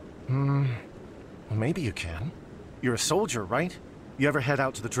 Well, maybe you can. You're a soldier, right? You ever head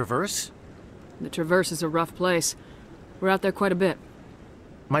out to the Traverse? The Traverse is a rough place. We're out there quite a bit.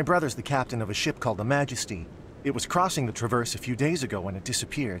 My brother's the captain of a ship called the Majesty. It was crossing the Traverse a few days ago when it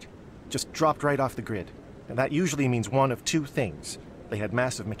disappeared. Just dropped right off the grid. And that usually means one of two things. They had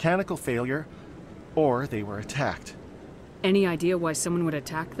massive mechanical failure, or they were attacked. Any idea why someone would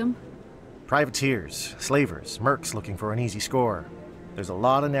attack them? Privateers, slavers, mercs looking for an easy score. There's a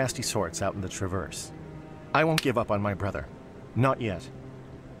lot of nasty sorts out in the Traverse. I won't give up on my brother. Not yet.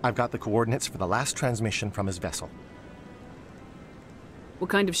 I've got the coordinates for the last transmission from his vessel. What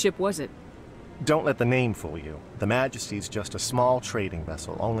kind of ship was it? Don't let the name fool you. The Majesty's just a small trading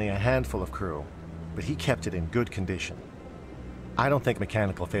vessel, only a handful of crew. But he kept it in good condition. I don't think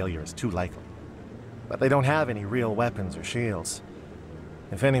mechanical failure is too likely. But they don't have any real weapons or shields.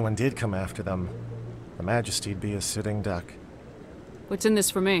 If anyone did come after them, the Majesty'd be a sitting duck. What's in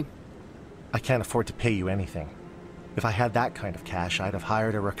this for me? I can't afford to pay you anything. If I had that kind of cash, I'd have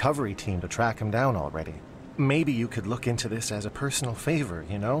hired a recovery team to track him down already. Maybe you could look into this as a personal favor,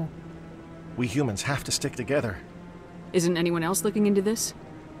 you know? We humans have to stick together. Isn't anyone else looking into this?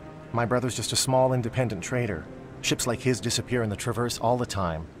 My brother's just a small independent trader. Ships like his disappear in the Traverse all the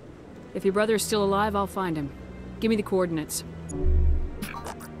time. If your brother is still alive, I'll find him. Give me the coordinates.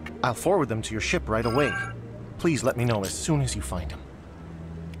 I'll forward them to your ship right away. Please let me know as soon as you find him.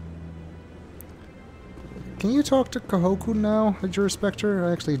 Can you talk to Kahoku now at your Spectre?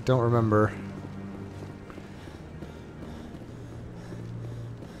 I actually don't remember.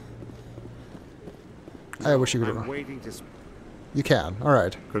 I wish you could. I'm waiting to... You can. All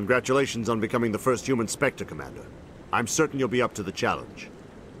right. Congratulations on becoming the first human Spectre, Commander. I'm certain you'll be up to the challenge.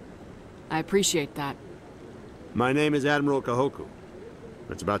 I appreciate that. My name is Admiral Kahoku.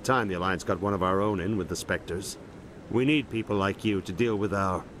 It's about time the Alliance got one of our own in with the Spectres. We need people like you to deal with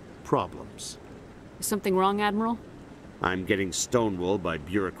our problems. Is something wrong, Admiral? I'm getting stonewalled by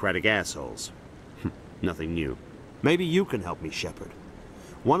bureaucratic assholes. Nothing new. Maybe you can help me, Shepard.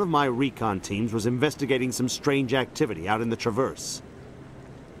 One of my recon teams was investigating some strange activity out in the Traverse.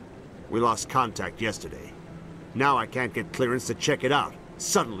 We lost contact yesterday. Now I can't get clearance to check it out.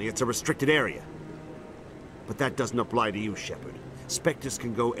 Suddenly it's a restricted area. But that doesn't apply to you, Shepard. Spectres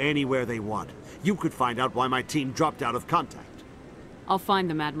can go anywhere they want. You could find out why my team dropped out of contact. I'll find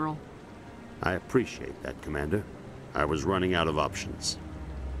them, Admiral. I appreciate that, Commander. I was running out of options.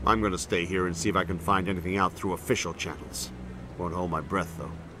 I'm gonna stay here and see if I can find anything out through official channels. Won't hold my breath,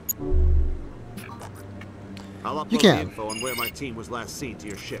 though. I'll upload the info on where my team was last seen to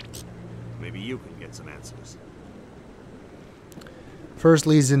your ship. Maybe you can get some answers. First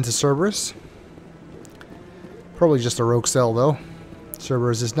leads into Cerberus. Probably just a rogue cell, though.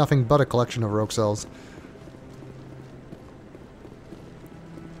 Cerberus is nothing but a collection of rogue cells.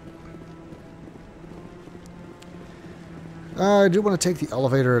 I do want to take the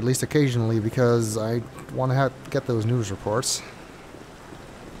elevator at least occasionally because I want to get those news reports.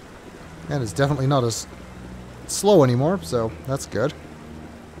 And it's definitely not as slow anymore, so that's good.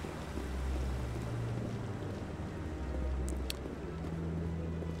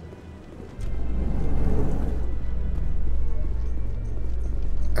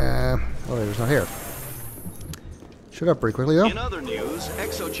 Elevator's not here. Shut up pretty quickly, though. In other news,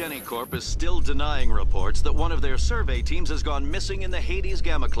 Exogeny Corp is still denying reports that one of their survey teams has gone missing in the Hades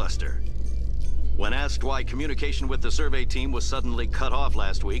Gamma Cluster. When asked why communication with the survey team was suddenly cut off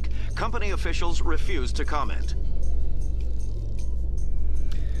last week, company officials refused to comment.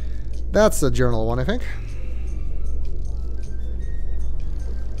 That's the journal one, I think.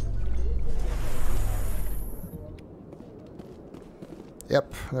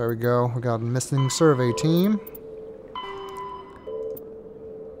 Yep, there we go. We got a missing survey team.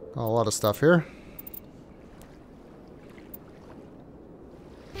 A lot of stuff here.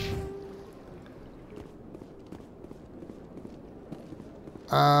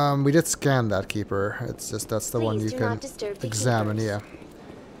 We did scan that keeper. It's just that's the one you can examine, yeah.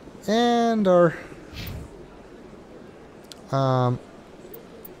 And our why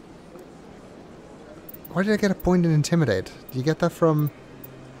did I get a point in Intimidate? Do you get that from...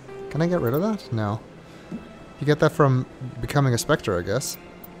 Can I get rid of that? No. You get that from becoming a Spectre, I guess.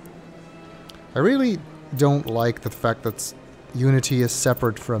 I really don't like the fact that Unity is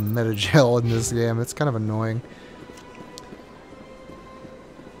separate from Metagel in this game. It's kind of annoying.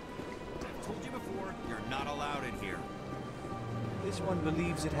 Told you before, you're not allowed in here. This one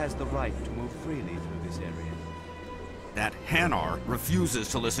believes it has the right to move freely through this area. That Hanar refuses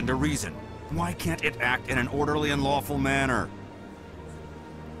to listen to reason. Why can't it act in an orderly and lawful manner?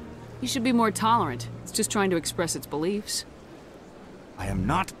 You should be more tolerant. It's just trying to express its beliefs. I am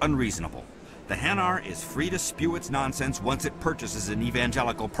not unreasonable. The Hanar is free to spew its nonsense once it purchases an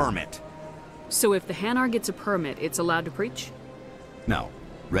evangelical permit. So if the Hanar gets a permit, it's allowed to preach? No.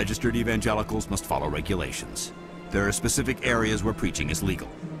 Registered evangelicals must follow regulations. There are specific areas where preaching is legal.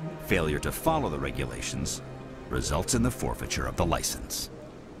 Failure to follow the regulations results in the forfeiture of the license.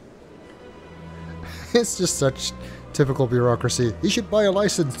 It's just such typical bureaucracy. He should buy a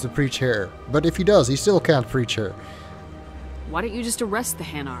license to preach here. But if he does, he still can't preach here. Why don't you just arrest the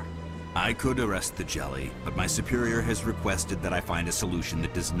Hanar? I could arrest the Jelly, but my superior has requested that I find a solution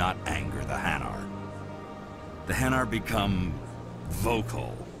that does not anger the Hanar. The Hanar become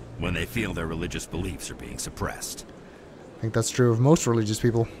vocal when they feel their religious beliefs are being suppressed. I think that's true of most religious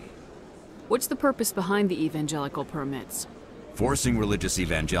people. What's the purpose behind the evangelical permits? Forcing religious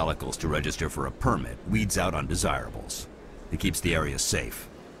evangelicals to register for a permit weeds out undesirables. It keeps the area safe.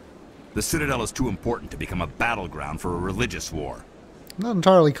 The Citadel is too important to become a battleground for a religious war. I'm not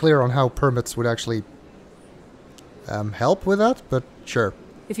entirely clear on how permits would actually help with that, but sure.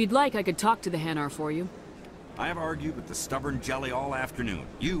 If you'd like, I could talk to the Hanar for you. I have argued with the stubborn Jelly all afternoon.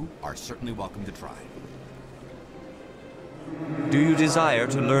 You are certainly welcome to try. Do you desire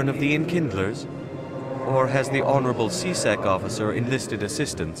to learn of the Enkindlers? Or has the Honorable CSEC officer enlisted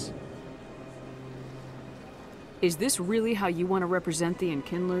assistance? Is this really how you want to represent the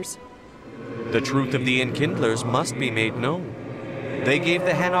Enkindlers? The truth of the Enkindlers must be made known. They gave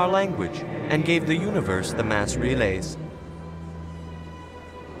the Hanar language, and gave the universe the mass relays.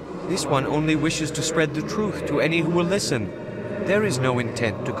 This one only wishes to spread the truth to any who will listen. There is no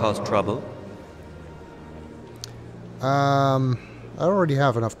intent to cause trouble. I already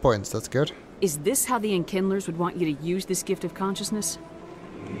have enough points, that's good. Is this how the Enkindlers would want you to use this gift of consciousness?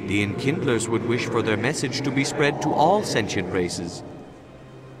 The Enkindlers would wish for their message to be spread to all sentient races.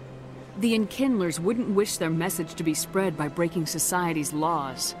 The Enkindlers wouldn't wish their message to be spread by breaking society's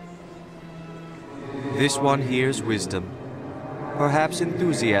laws. This one hears wisdom. Perhaps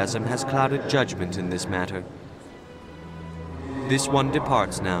enthusiasm has clouded judgment in this matter. This one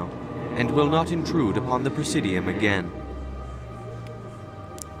departs now, and will not intrude upon the Presidium again.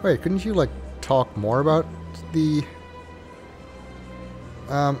 Wait, couldn't you, like, talk more about the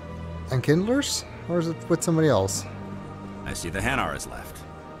Enkindlers? Or is it with somebody else? I see the Hanar is left.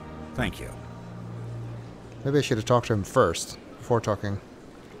 Thank you. Maybe I should have talked to him first, before talking.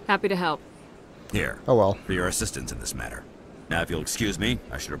 Happy to help. Here. Oh well. For your assistance in this matter. Now, if you'll excuse me,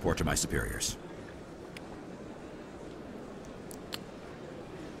 I should report to my superiors.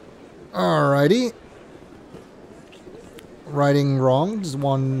 Alrighty. Righting wrongs,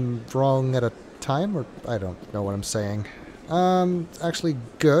 one wrong at a time, or I don't know what I'm saying. Actually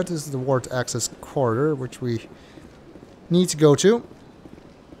good. This is the Ward Access Corridor, which we need to go to.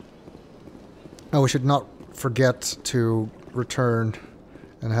 Oh, we should not forget to return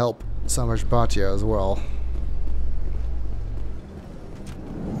and help Samaj Bhatia as well.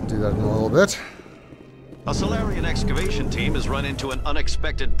 do that in a little bit. A Solarian excavation team has run into an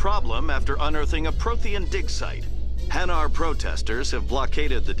unexpected problem after unearthing a Prothean dig site. Hanar protesters have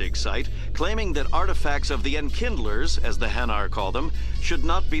blockaded the dig site, claiming that artifacts of the Enkindlers, as the Hanar call them, should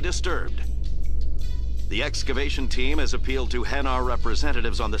not be disturbed. The excavation team has appealed to Hanar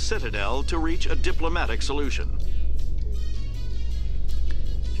representatives on the Citadel to reach a diplomatic solution.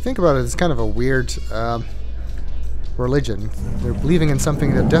 If you think about it, it's kind of a weird religion. They're believing in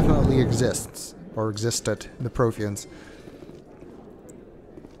something that definitely exists, or existed, the Protheans.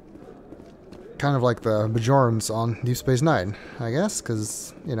 Kind of like the Bajorans on Deep Space Nine, I guess,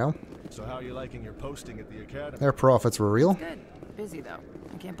 because, you know. So how are you liking your posting at the Academy? Their prophets were real. Good. Busy, though.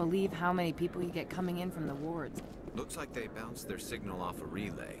 I can't believe how many people you get coming in from the wards. Looks like they bounced their signal off a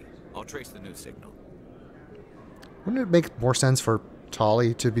relay. I'll trace the new signal. Wouldn't it make more sense for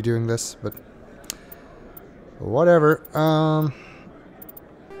Tali to be doing this? But whatever.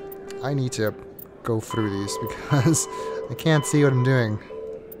 I need to go through these because I can't see what I'm doing.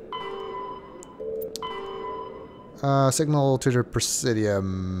 Signal to the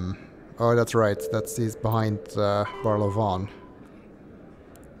Presidium. Oh, that's right. That's he's behind Barlow Vaughn.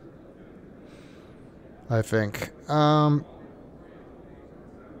 I think.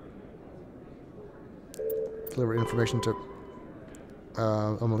 Deliver information to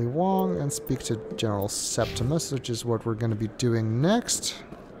Emily Wong and speak to General Septimus, which is what we're going to be doing next.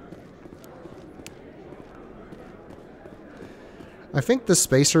 I think the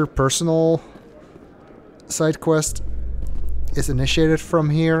Spacer personal side quest is initiated from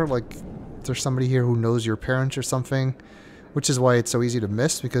here. Like, there's somebody here who knows your parents or something, which is why it's so easy to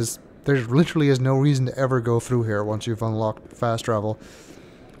miss, because there literally is no reason to ever go through here once you've unlocked fast travel.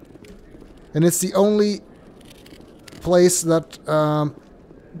 And it's the only place that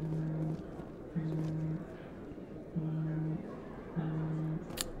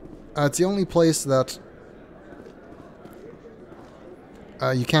it's the only place that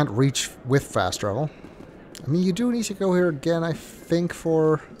you can't reach with fast travel. I mean, you do need to go here again, I think,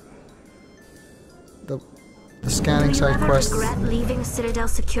 for the scanning side quest. Do you ever regret leaving Citadel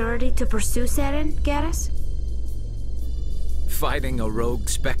security to pursue Saren, Garrus? Fighting a rogue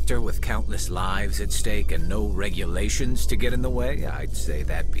Spectre with countless lives at stake and no regulations to get in the way? I'd say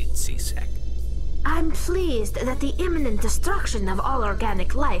that beats CSEC. I'm pleased that the imminent destruction of all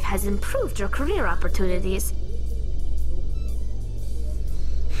organic life has improved your career opportunities.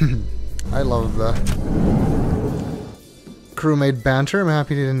 I love the crewmate banter. I'm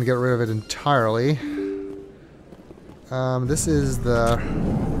happy they didn't get rid of it entirely. This is the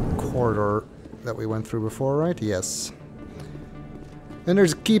corridor that we went through before, right? Yes. And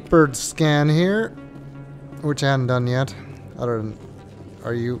there's a keeper scan here, which I hadn't done yet. Other than,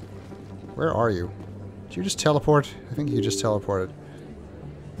 are you? Where are you? Did you just teleport? I think you just teleported.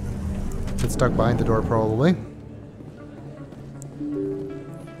 Get stuck behind the door, probably.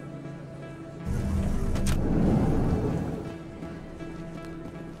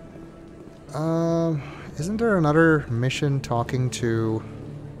 Isn't there another mission talking to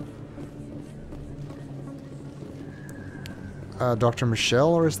Dr.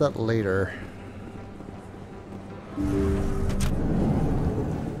 Michel, or is that later?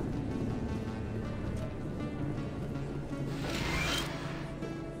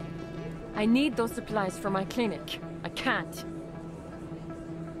 I need those supplies for my clinic. I can't.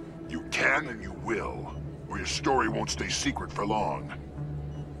 You can and you will, or your story won't stay secret for long.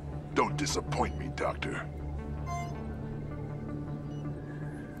 Don't disappoint me, Doctor.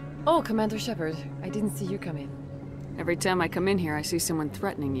 Oh, Commander Shepard. I didn't see you come in. Every time I come in here, I see someone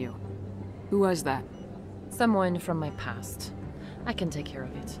threatening you. Who was that? Someone from my past. I can take care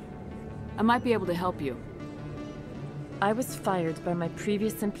of it. I might be able to help you. I was fired by my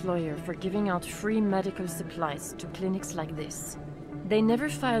previous employer for giving out free medical supplies to clinics like this. They never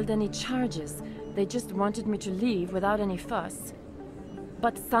filed any charges. They just wanted me to leave without any fuss.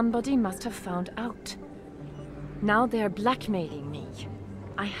 But somebody must have found out. Now they are blackmailing me.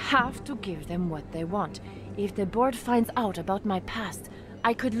 I have to give them what they want. If the board finds out about my past,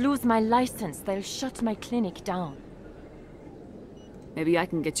 I could lose my license. They'll shut my clinic down. Maybe I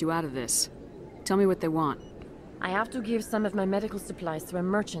can get you out of this. Tell me what they want. I have to give some of my medical supplies to a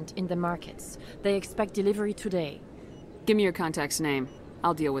merchant in the markets. They expect delivery today. Give me your contact's name.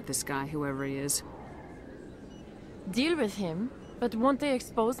 I'll deal with this guy, whoever he is. Deal with him? But won't they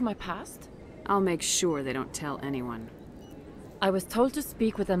expose my past? I'll make sure they don't tell anyone. I was told to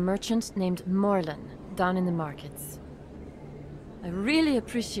speak with a merchant named Morlan, down in the markets. I really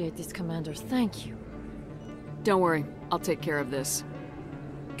appreciate this, Commander. Thank you. Don't worry. I'll take care of this.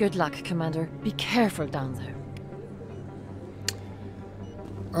 Good luck, Commander. Be careful down there.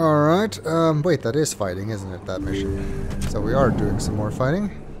 Alright, wait, that is fighting, isn't it, that mission? So we are doing some more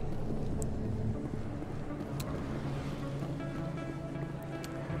fighting.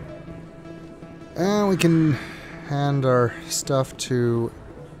 And we can hand our stuff to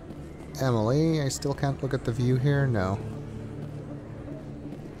Emily. I still can't look at the view here, no.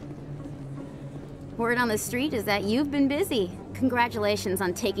 Word on the street is that you've been busy. Congratulations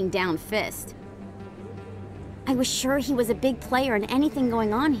on taking down Fist. I was sure he was a big player in anything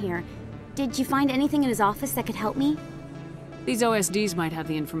going on here. Did you find anything in his office that could help me? These OSDs might have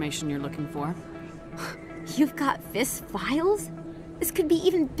the information you're looking for. You've got Fist's files? This could be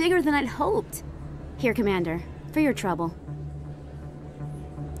even bigger than I'd hoped. Here, Commander, for your trouble.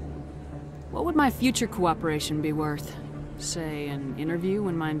 What would my future cooperation be worth? Say, an interview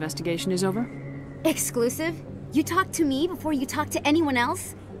when my investigation is over? Exclusive? You talk to me before you talk to anyone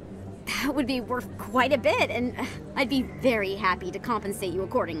else? That would be worth quite a bit, and I'd be very happy to compensate you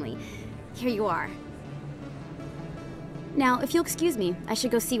accordingly. Here you are. Now, if you'll excuse me, I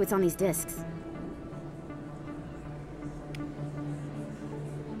should go see what's on these discs.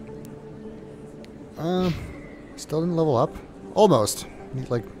 Still didn't level up. Almost. Need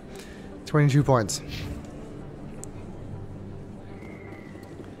like 22 points.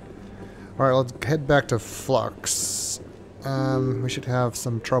 Alright, let's head back to Flux. We should have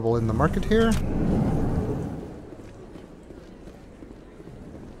some trouble in the market here.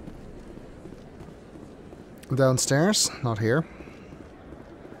 Downstairs, not here.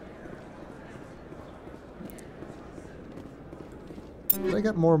 Did I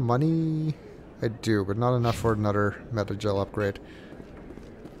get more money? I do, but not enough for another Metagel upgrade.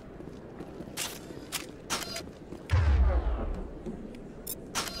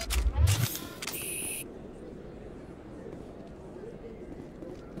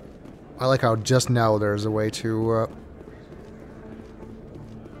 I like how just now there's a way to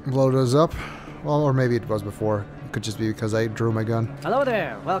blow those up. Well, or maybe it was before. It could just be because I drew my gun. Hello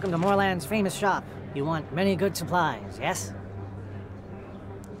there. Welcome to Morlan's famous shop. You want many good supplies, yes?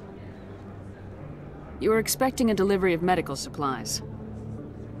 You were expecting a delivery of medical supplies.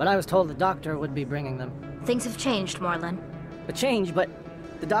 But I was told the doctor would be bringing them. Things have changed, Morlan. A change, but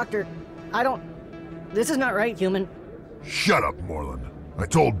the doctor... I don't... This is not right, human. Shut up, Morlan. I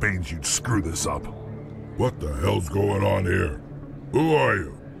told Baines you'd screw this up. What the hell's going on here? Who are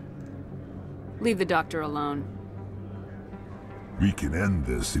you? Leave the doctor alone. We can end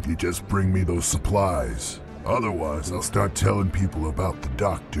this if you just bring me those supplies. Otherwise, I'll start telling people about the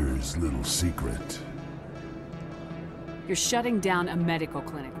doctor's little secret. You're shutting down a medical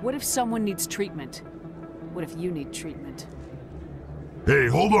clinic. What if someone needs treatment? What if you need treatment? Hey,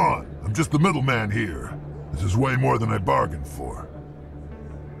 hold on! I'm just the middleman here. This is way more than I bargained for.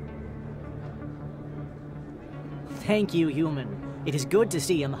 Thank you, human. It is good to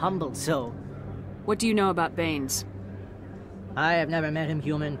see him humbled so. What do you know about Baines? I have never met him,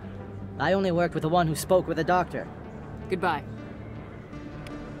 human. I only worked with the one who spoke with the doctor. Goodbye.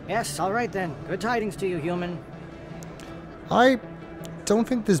 Yes, all right then. Good tidings to you, human. I don't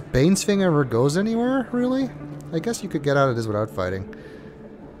think this Baines thing ever goes anywhere, really. I guess you could get out of this without fighting.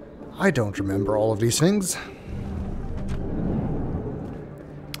 I don't remember all of these things.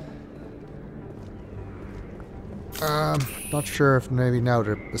 Not sure if maybe now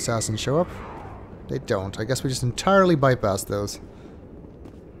the assassins show up. They don't. I guess we just entirely bypass those.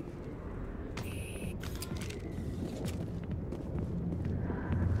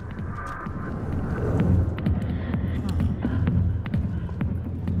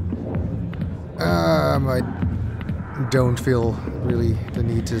 I don't feel really the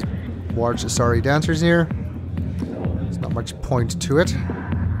need to watch the sorry dancers here. There's not much point to it.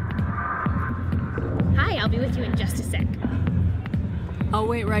 Hi, I'll be with you in just a sec. I'll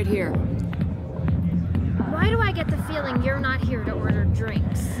wait right here. Why do I get the feeling you're not here to order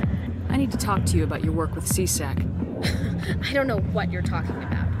drinks? I need to talk to you about your work with CSAC. I don't know what you're talking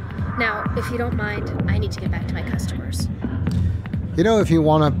about. Now, if you don't mind, I need to get back to my customers. You know, if you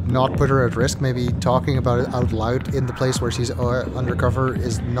want to not put her at risk, maybe talking about it out loud in the place where she's undercover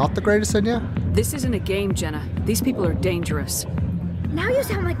is not the greatest idea? This isn't a game, Jenna. These people are dangerous. Now you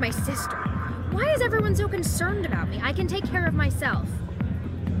sound like my sister. Why is everyone so concerned about me? I can take care of myself.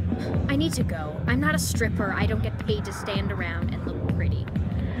 I need to go. I'm not a stripper. I don't get paid to stand around and look pretty.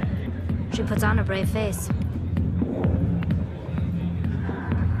 She puts on a brave face.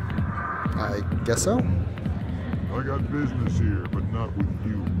 I guess so. I got business here, but not with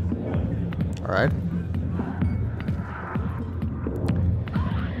you. Alright.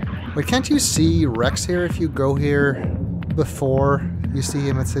 Wait, can't you see Rex here if you go here before you see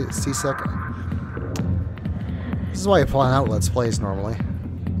him at CSEC? This is why I plan out Let's Plays normally.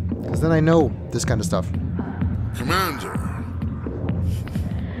 Because then I know this kind of stuff. Commander,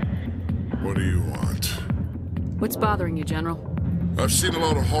 what do you want? What's bothering you, General? I've seen a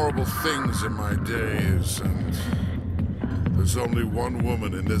lot of horrible things in my days, and there's only one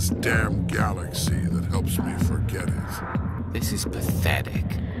woman in this damn galaxy that helps me forget it. This is pathetic.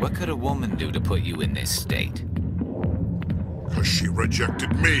 What could a woman do to put you in this state? Because she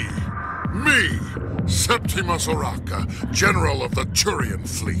rejected me! Me! Septimus Oraka, General of the Turian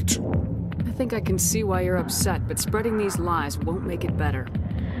Fleet! I think I can see why you're upset, but spreading these lies won't make it better.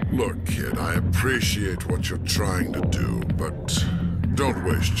 Look, kid, I appreciate what you're trying to do, but don't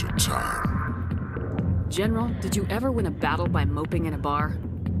waste your time. General, did you ever win a battle by moping in a bar?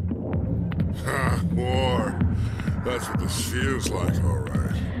 Ha, war. That's what this feels like,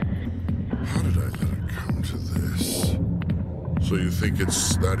 alright. How did I let it come to this? So you think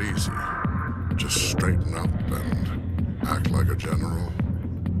it's that easy? Just straighten up and act like a general?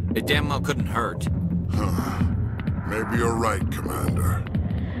 It damn well couldn't hurt. Huh. Maybe you're right, Commander.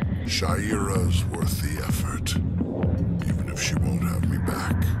 Shaira's worth the effort. Even if she won't have me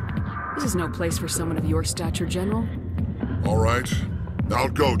back. This is no place for someone of your stature, General. Alright. I'll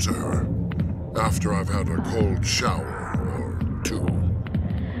go to her. After I've had a cold shower or two.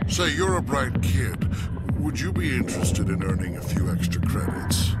 Say, you're a bright kid. Would you be interested in earning a few extra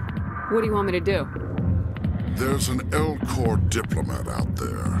credits? What do you want me to do? There's an L-Corps diplomat out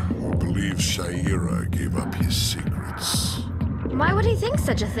there who believes Shaira gave up his secrets. Why would he think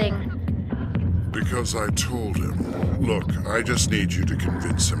such a thing? Because I told him. Look, I just need you to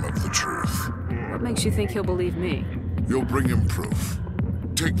convince him of the truth. What makes you think he'll believe me? You'll bring him proof.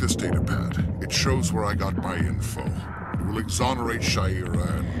 Take this datapad. It shows where I got my info. It will exonerate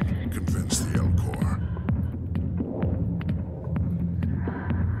Shaira and convince the L-Corps.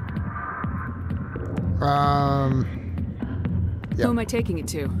 Yeah. Who am I taking it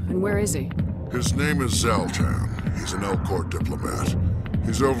to, and where is he? His name is Zaltan. He's an L-Corps diplomat.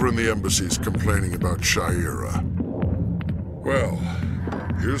 He's over in the embassies complaining about Shaira. Well,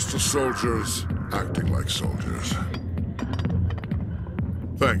 here's to soldiers acting like soldiers.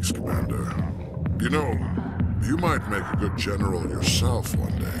 Thanks, Commander. You know, you might make a good general yourself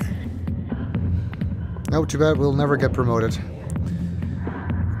one day. No, too bad we'll never get promoted.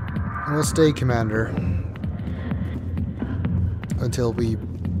 We'll stay Commander. Until we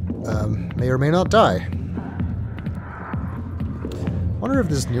may or may not die. Wonder if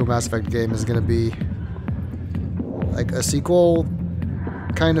this new Mass Effect game is gonna be like a sequel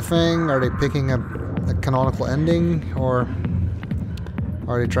kind of thing. Are they picking a canonical ending, or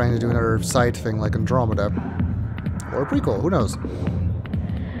are they trying to do another side thing like Andromeda? Or a prequel, who knows?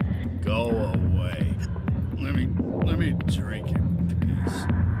 Go away. Let me drink him, please.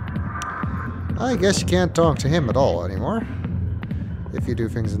 I guess you can't talk to him at all anymore. If you do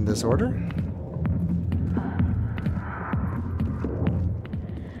things in this order.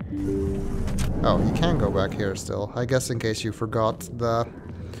 Oh, you can go back here still. I guess in case you forgot the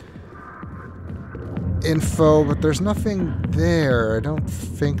info, but there's nothing there. I don't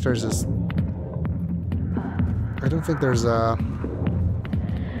think there's a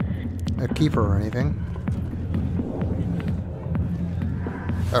keeper or anything.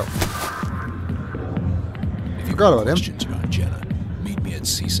 Oh. If you forgot have about him. questions about Jenna, meet me at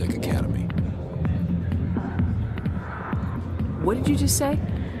CSEC Academy. What did you just say?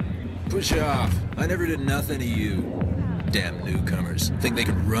 Push off. I never did nothing to you. Damn newcomers. Think they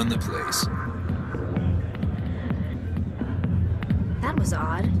can run the place. That was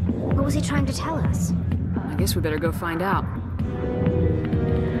odd. What was he trying to tell us? I guess we better go find out.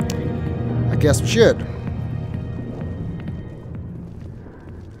 I guess we should.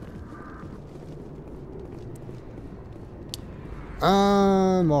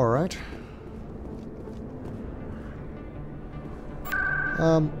 Alright.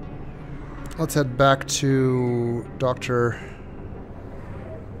 Let's head back to Dr.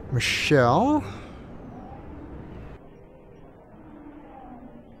 Michel.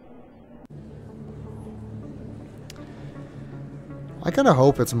 I kind of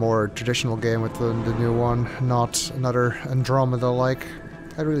hope it's a more traditional game with the new one, not another Andromeda-like.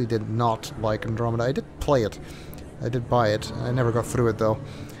 I really did not like Andromeda. I did play it. I did buy it. I never got through it, though.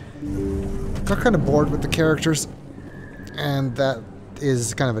 Got kind of bored with the characters, and that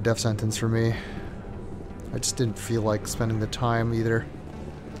is kind of a death sentence for me. I just didn't feel like spending the time either.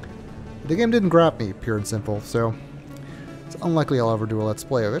 The game didn't grab me, pure and simple, so it's unlikely I'll ever do a Let's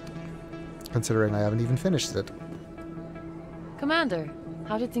Play of it, considering I haven't even finished it. Commander,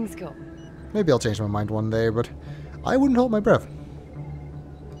 how did things go? Maybe I'll change my mind one day, but I wouldn't hold my breath.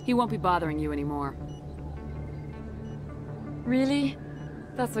 He won't be bothering you anymore. Really?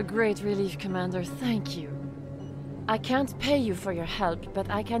 That's a great relief, Commander. Thank you. I can't pay you for your help, but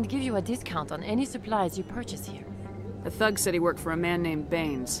I can give you a discount on any supplies you purchase here. The thug said he worked for a man named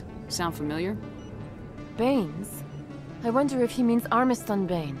Baines. Sound familiar? Baines? I wonder if he means Armiston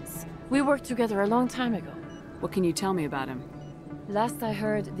Baines. We worked together a long time ago. What can you tell me about him? Last I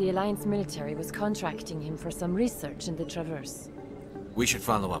heard, the Alliance military was contracting him for some research in the Traverse. We should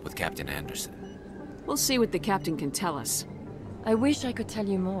follow up with Captain Anderson. We'll see what the captain can tell us. I wish I could tell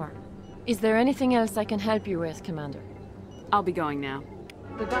you more. Is there anything else I can help you with, Commander? I'll be going now.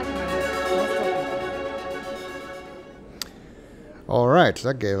 Goodbye, Commander. Alright,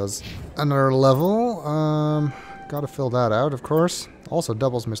 that gave us another level. Gotta fill that out, of course. Also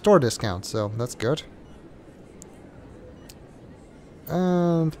doubles my store discount, so that's good.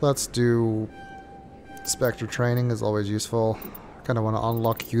 And let's do Spectre training, is always useful. Kind of want to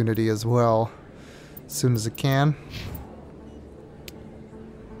unlock Unity as well, as soon as I can.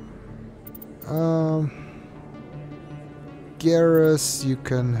 Garrus, you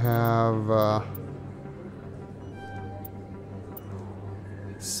can have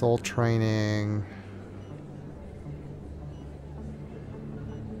soul training.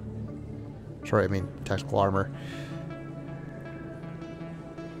 Sorry, I mean tactical armor.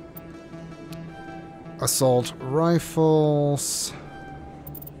 Assault rifles.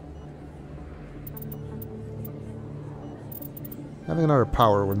 Having another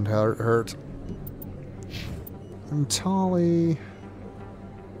power wouldn't hurt. And Tali.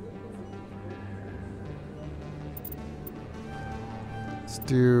 Let's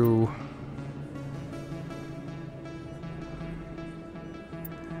do.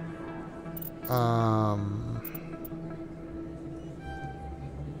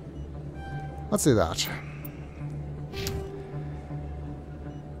 Let's do that.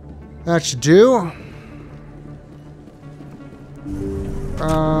 That should do.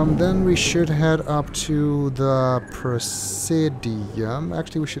 Then we should head up to the Presidium.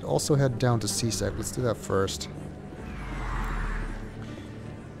 Actually, we should also head down to CSEC. Let's do that first.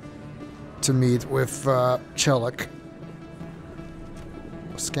 To meet with Chellick.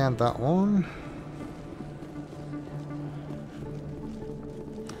 Scan that one.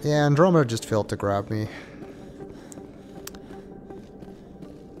 Yeah, Andromeda just failed to grab me.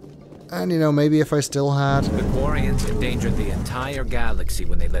 And, you know, maybe if I still had... The Quarians endangered the entire galaxy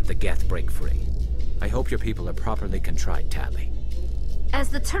when they let the Geth break free. I hope your people are properly contrite, Tali. As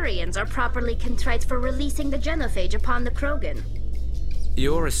the Turians are properly contrite for releasing the genophage upon the Krogan.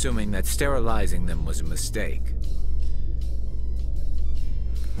 You're assuming that sterilizing them was a mistake.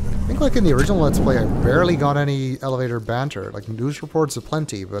 I think like in the original Let's Play, I barely got any elevator banter. Like, news reports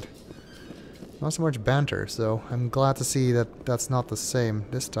aplenty, but not so much banter, so I'm glad to see that that's not the same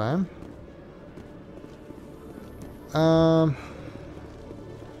this time.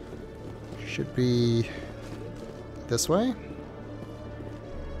 Should be this way?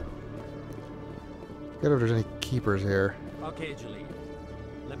 Get if there's any keepers here. Okay, Jahleed.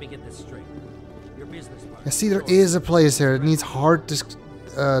 Let me get this straight. Your business partner. I see there is a place here. It needs hard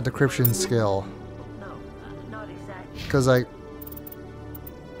decryption skill. No, not exactly.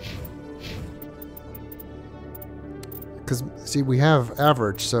 Because see, we have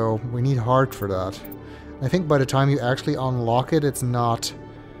average, so we need hard for that. I think by the time you actually unlock it, it's not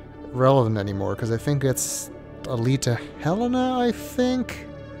relevant anymore, because I think it's a lead to Helena, I think?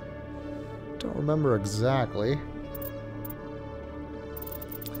 Don't remember exactly.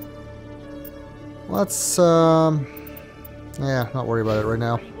 Let's, yeah, not worry about it right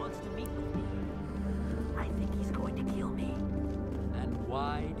now. I think he's going to kill me. And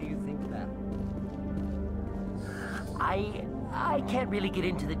why do you think that? I can't really get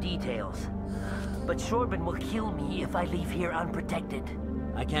into the details, but Chorban will kill me if I leave here unprotected.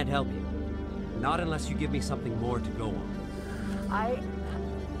 I can't help you. Not unless you give me something more to go on.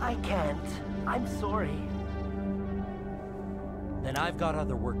 I can't. I'm sorry. Then I've got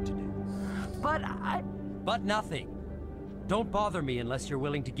other work to do. But nothing. Don't bother me unless you're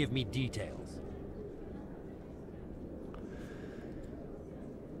willing to give me details.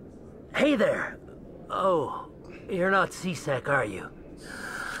 Hey there! Oh, you're not CSEC, are you?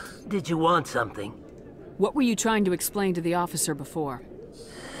 Did you want something? What were you trying to explain to the officer before?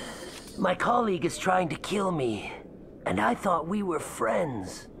 My colleague is trying to kill me, and I thought we were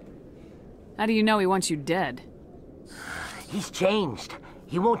friends. How do you know he wants you dead? He's changed.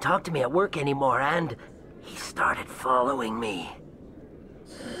 He won't talk to me at work anymore, and he started following me.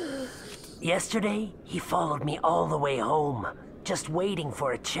 Yesterday, he followed me all the way home, just waiting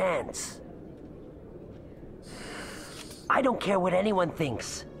for a chance. I don't care what anyone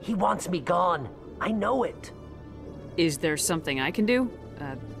thinks. He wants me gone. I know it. Is there something I can do?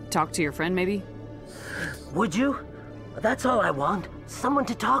 Talk to your friend, maybe? Would you? That's all I want. Someone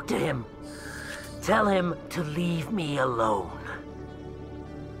to talk to him. Tell him to leave me alone.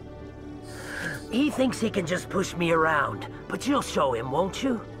 He thinks he can just push me around, but you'll show him, won't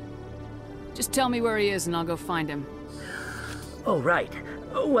you? Just tell me where he is and I'll go find him. Oh, right.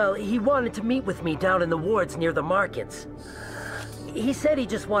 Well, he wanted to meet with me down in the wards near the markets. He said he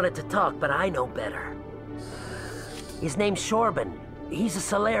just wanted to talk, but I know better. His name's Chorban. He's a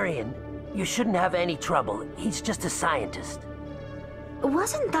Solarian. You shouldn't have any trouble. He's just a scientist.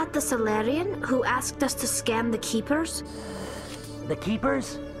 Wasn't that the Solarian who asked us to scan the Keepers? The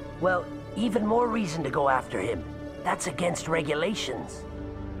Keepers? Well, even more reason to go after him. That's against regulations.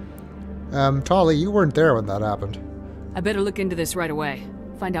 Tali, you weren't there when that happened. I better look into this right away.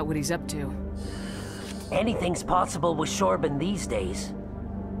 Find out what he's up to. Anything's possible with Chorban these days.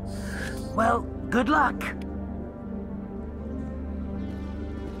 Well, good luck.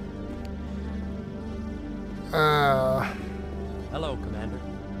 Hello, Commander.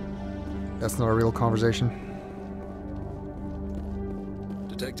 That's not a real conversation.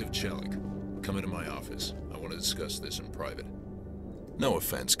 Detective Chellick, come into my office. I want to discuss this in private. No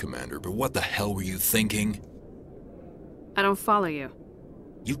offense, Commander, but what the hell were you thinking? I don't follow you.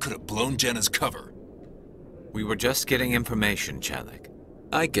 You could have blown Jenna's cover. We were just getting information, Chellick.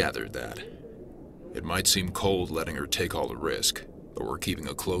 I gathered that. It might seem cold letting her take all the risk, but we're keeping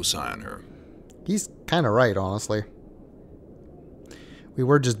a close eye on her. He's kind of right, honestly. We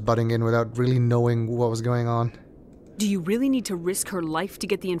were just butting in without really knowing what was going on. Do you really need to risk her life to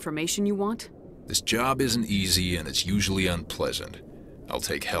get the information you want? This job isn't easy and it's usually unpleasant. I'll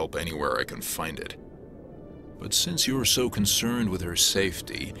take help anywhere I can find it. But since you're so concerned with her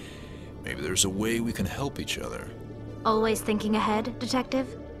safety, maybe there's a way we can help each other. Always thinking ahead,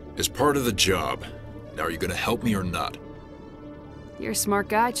 Detective? It's part of the job. Now, are you going to help me or not? You're a smart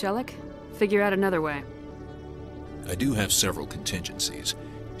guy, Chellick. Figure out another way. I do have several contingencies.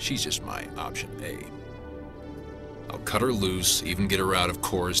 She's just my option A. I'll cut her loose, even get her out of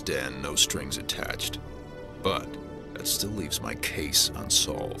Chora's den, no strings attached. But that still leaves my case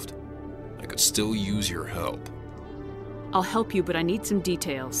unsolved. I could still use your help. I'll help you, but I need some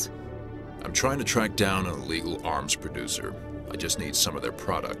details. I'm trying to track down an illegal arms producer. I just need some of their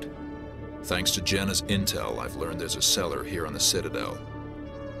product. Thanks to Jenna's intel, I've learned there's a seller here on the Citadel.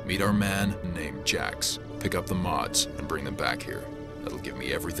 Meet our man named Jax. Pick up the mods and bring them back here. That'll give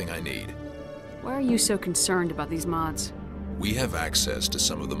me everything I need. Why are you so concerned about these mods? We have access to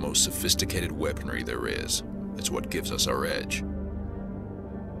some of the most sophisticated weaponry there is. It's what gives us our edge.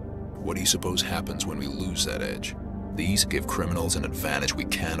 What do you suppose happens when we lose that edge? These give criminals an advantage we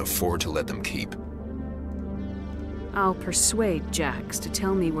can't afford to let them keep. I'll persuade Jax to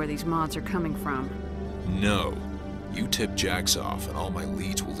tell me where these mods are coming from. No. You tip Jax off and all my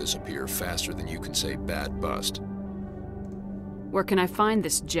leads will disappear faster than you can say bad bust. Where can I find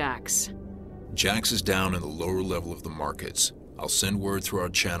this Jax? Jax is down in the lower level of the markets. I'll send word through our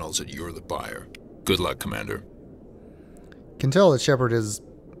channels that you're the buyer. Good luck, Commander. Can tell that Shepard is,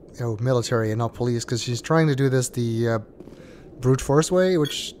 military and not police, because she's trying to do this the brute force way,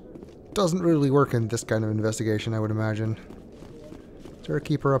 which doesn't really work in this kind of investigation, I would imagine. Is there a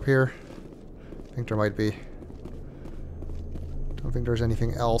keeper up here? I think there might be. Don't think there's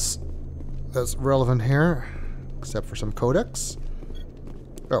anything else that's relevant here, except for some codex.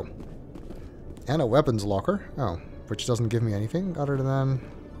 Oh. And a weapons locker. Oh, which doesn't give me anything other than...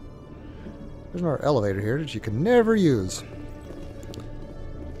 There's another elevator here that you can never use.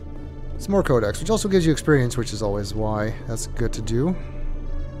 Some more codex, which also gives you experience, which is always why that's good to do.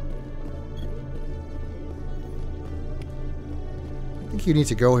 I think you need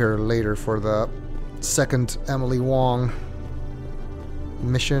to go here later for the second Emily Wong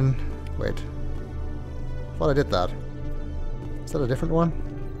mission. Wait. I thought I did that. Is that a different one?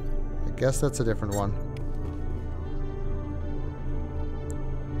 I guess that's a different one.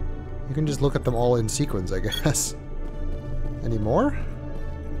 You can just look at them all in sequence, I guess. Any more?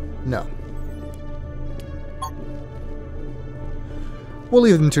 No. We'll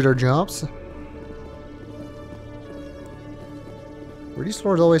leave them to their jobs. Were these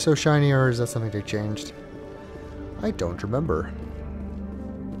floors always so shiny, or is that something they changed? I don't remember.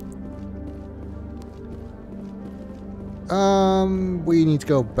 We need to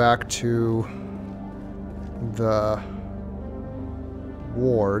go back to the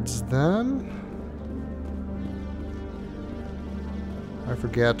wards then. I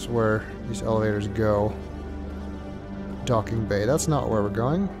forget where these elevators go. Docking bay. That's not where we're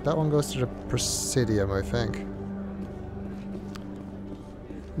going. That one goes to the Presidium, I think.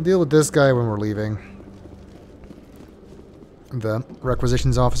 Deal with this guy when we're leaving. the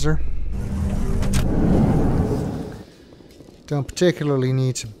requisitions officer. Don't particularly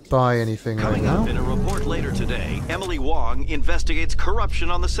need to buy anything right now. Coming up in a report later today, Emily Wong investigates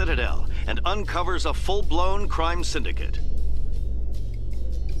corruption on the Citadel and uncovers a full-blown crime syndicate.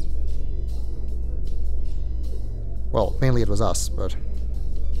 Well, mainly it was us, but...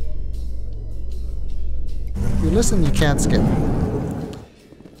 If you listen, you can't skip.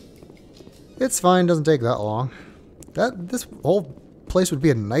 It's fine, doesn't take that long. This whole place would be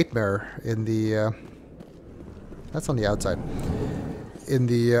a nightmare in the... that's on the outside. In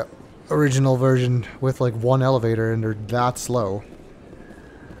the original version with like one elevator and they're that slow.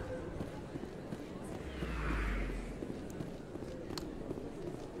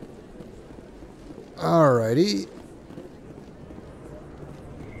 Alrighty.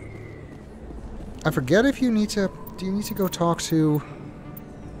 I forget if you need to... Do you need to go talk to...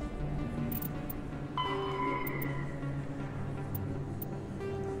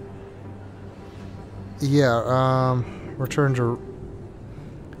 Yeah, return to...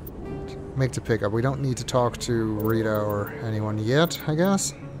 Make the pickup. We don't need to talk to Rita or anyone yet, I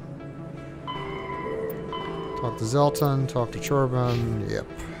guess. Talk to Zelton, talk to Chorban, yep.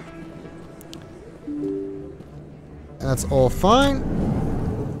 That's all fine.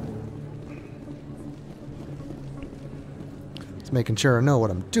 Just making sure I know what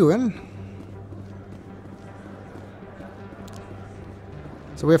I'm doing.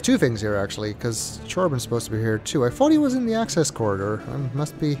 So we have two things here, actually, because Chorban's supposed to be here, too. I thought he was in the access corridor. I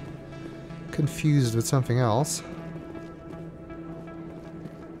must be confused with something else.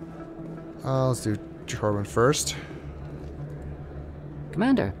 Let's do Chorban first.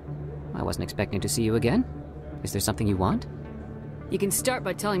 Commander, I wasn't expecting to see you again. Is there something you want? You can start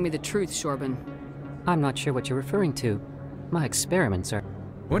by telling me the truth, Chorban. I'm not sure what you're referring to. My experiments are...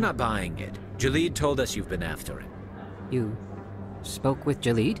 We're not buying it. Jahleed told us you've been after it. You spoke with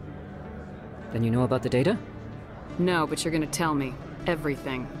Jahleed? Then you know about the data? No, but you're gonna tell me.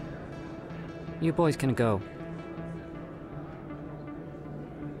 Everything. You boys can go.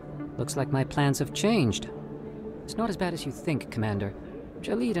 Looks like my plans have changed. It's not as bad as you think, Commander.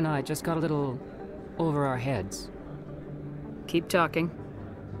 Jahleed and I just got a little over our heads. Keep talking.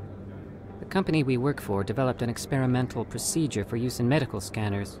 The company we work for developed an experimental procedure for use in medical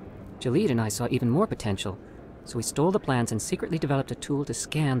scanners. Jahleed and I saw even more potential, so we stole the plans and secretly developed a tool to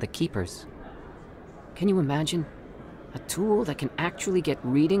scan the Keepers. Can you imagine? A tool that can actually get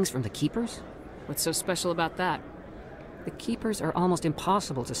readings from the Keepers? What's so special about that? The Keepers are almost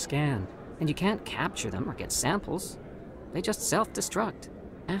impossible to scan, and you can't capture them or get samples. They just self-destruct.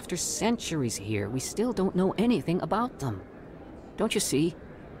 After centuries here, we still don't know anything about them. Don't you see?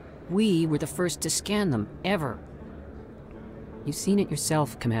 We were the first to scan them, ever. You've seen it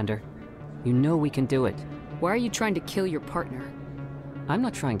yourself, Commander. You know we can do it. Why are you trying to kill your partner? I'm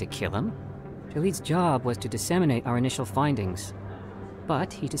not trying to kill him. Jahleed's job was to disseminate our initial findings.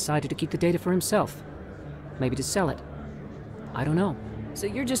 But he decided to keep the data for himself. Maybe to sell it. I don't know. So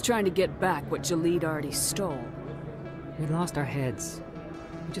you're just trying to get back what Jahleed already stole? We lost our heads.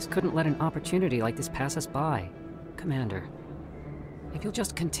 We just couldn't let an opportunity like this pass us by. Commander, if you'll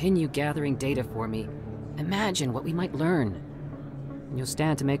just continue gathering data for me, imagine what we might learn. You'll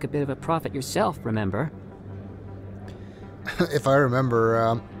stand to make a bit of a profit yourself, remember? If I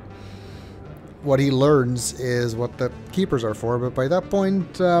remember, what he learns is what the Keepers are for, but by that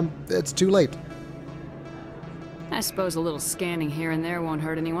point, it's too late. I suppose a little scanning here and there won't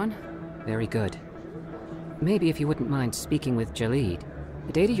hurt anyone. Very good. Maybe if you wouldn't mind speaking with Jahleed.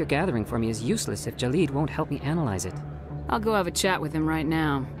 The data you're gathering for me is useless if Jahleed won't help me analyze it. I'll go have a chat with him right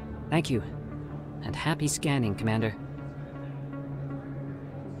now. Thank you. And happy scanning, Commander.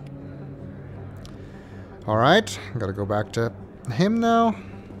 Alright, gotta go back to him now.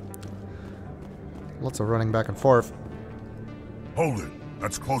 Lots of running back and forth. Hold it.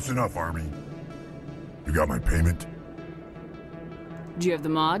 That's close enough, Army. You got my payment? Do you have the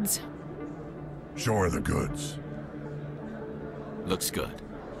mods? Show her the goods. Looks good.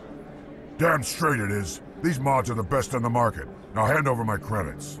 Damn straight it is. These mods are the best on the market. Now hand over my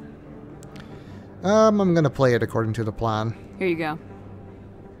credits. I'm gonna play it according to the plan. Here you go.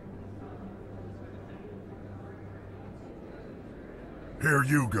 Here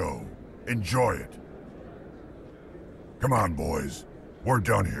you go. Enjoy it. Come on, boys. We're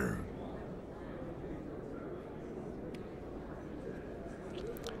done here.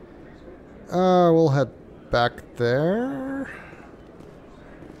 We'll head back there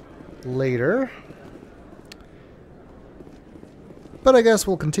later. But I guess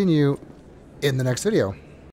we'll continue in the next video.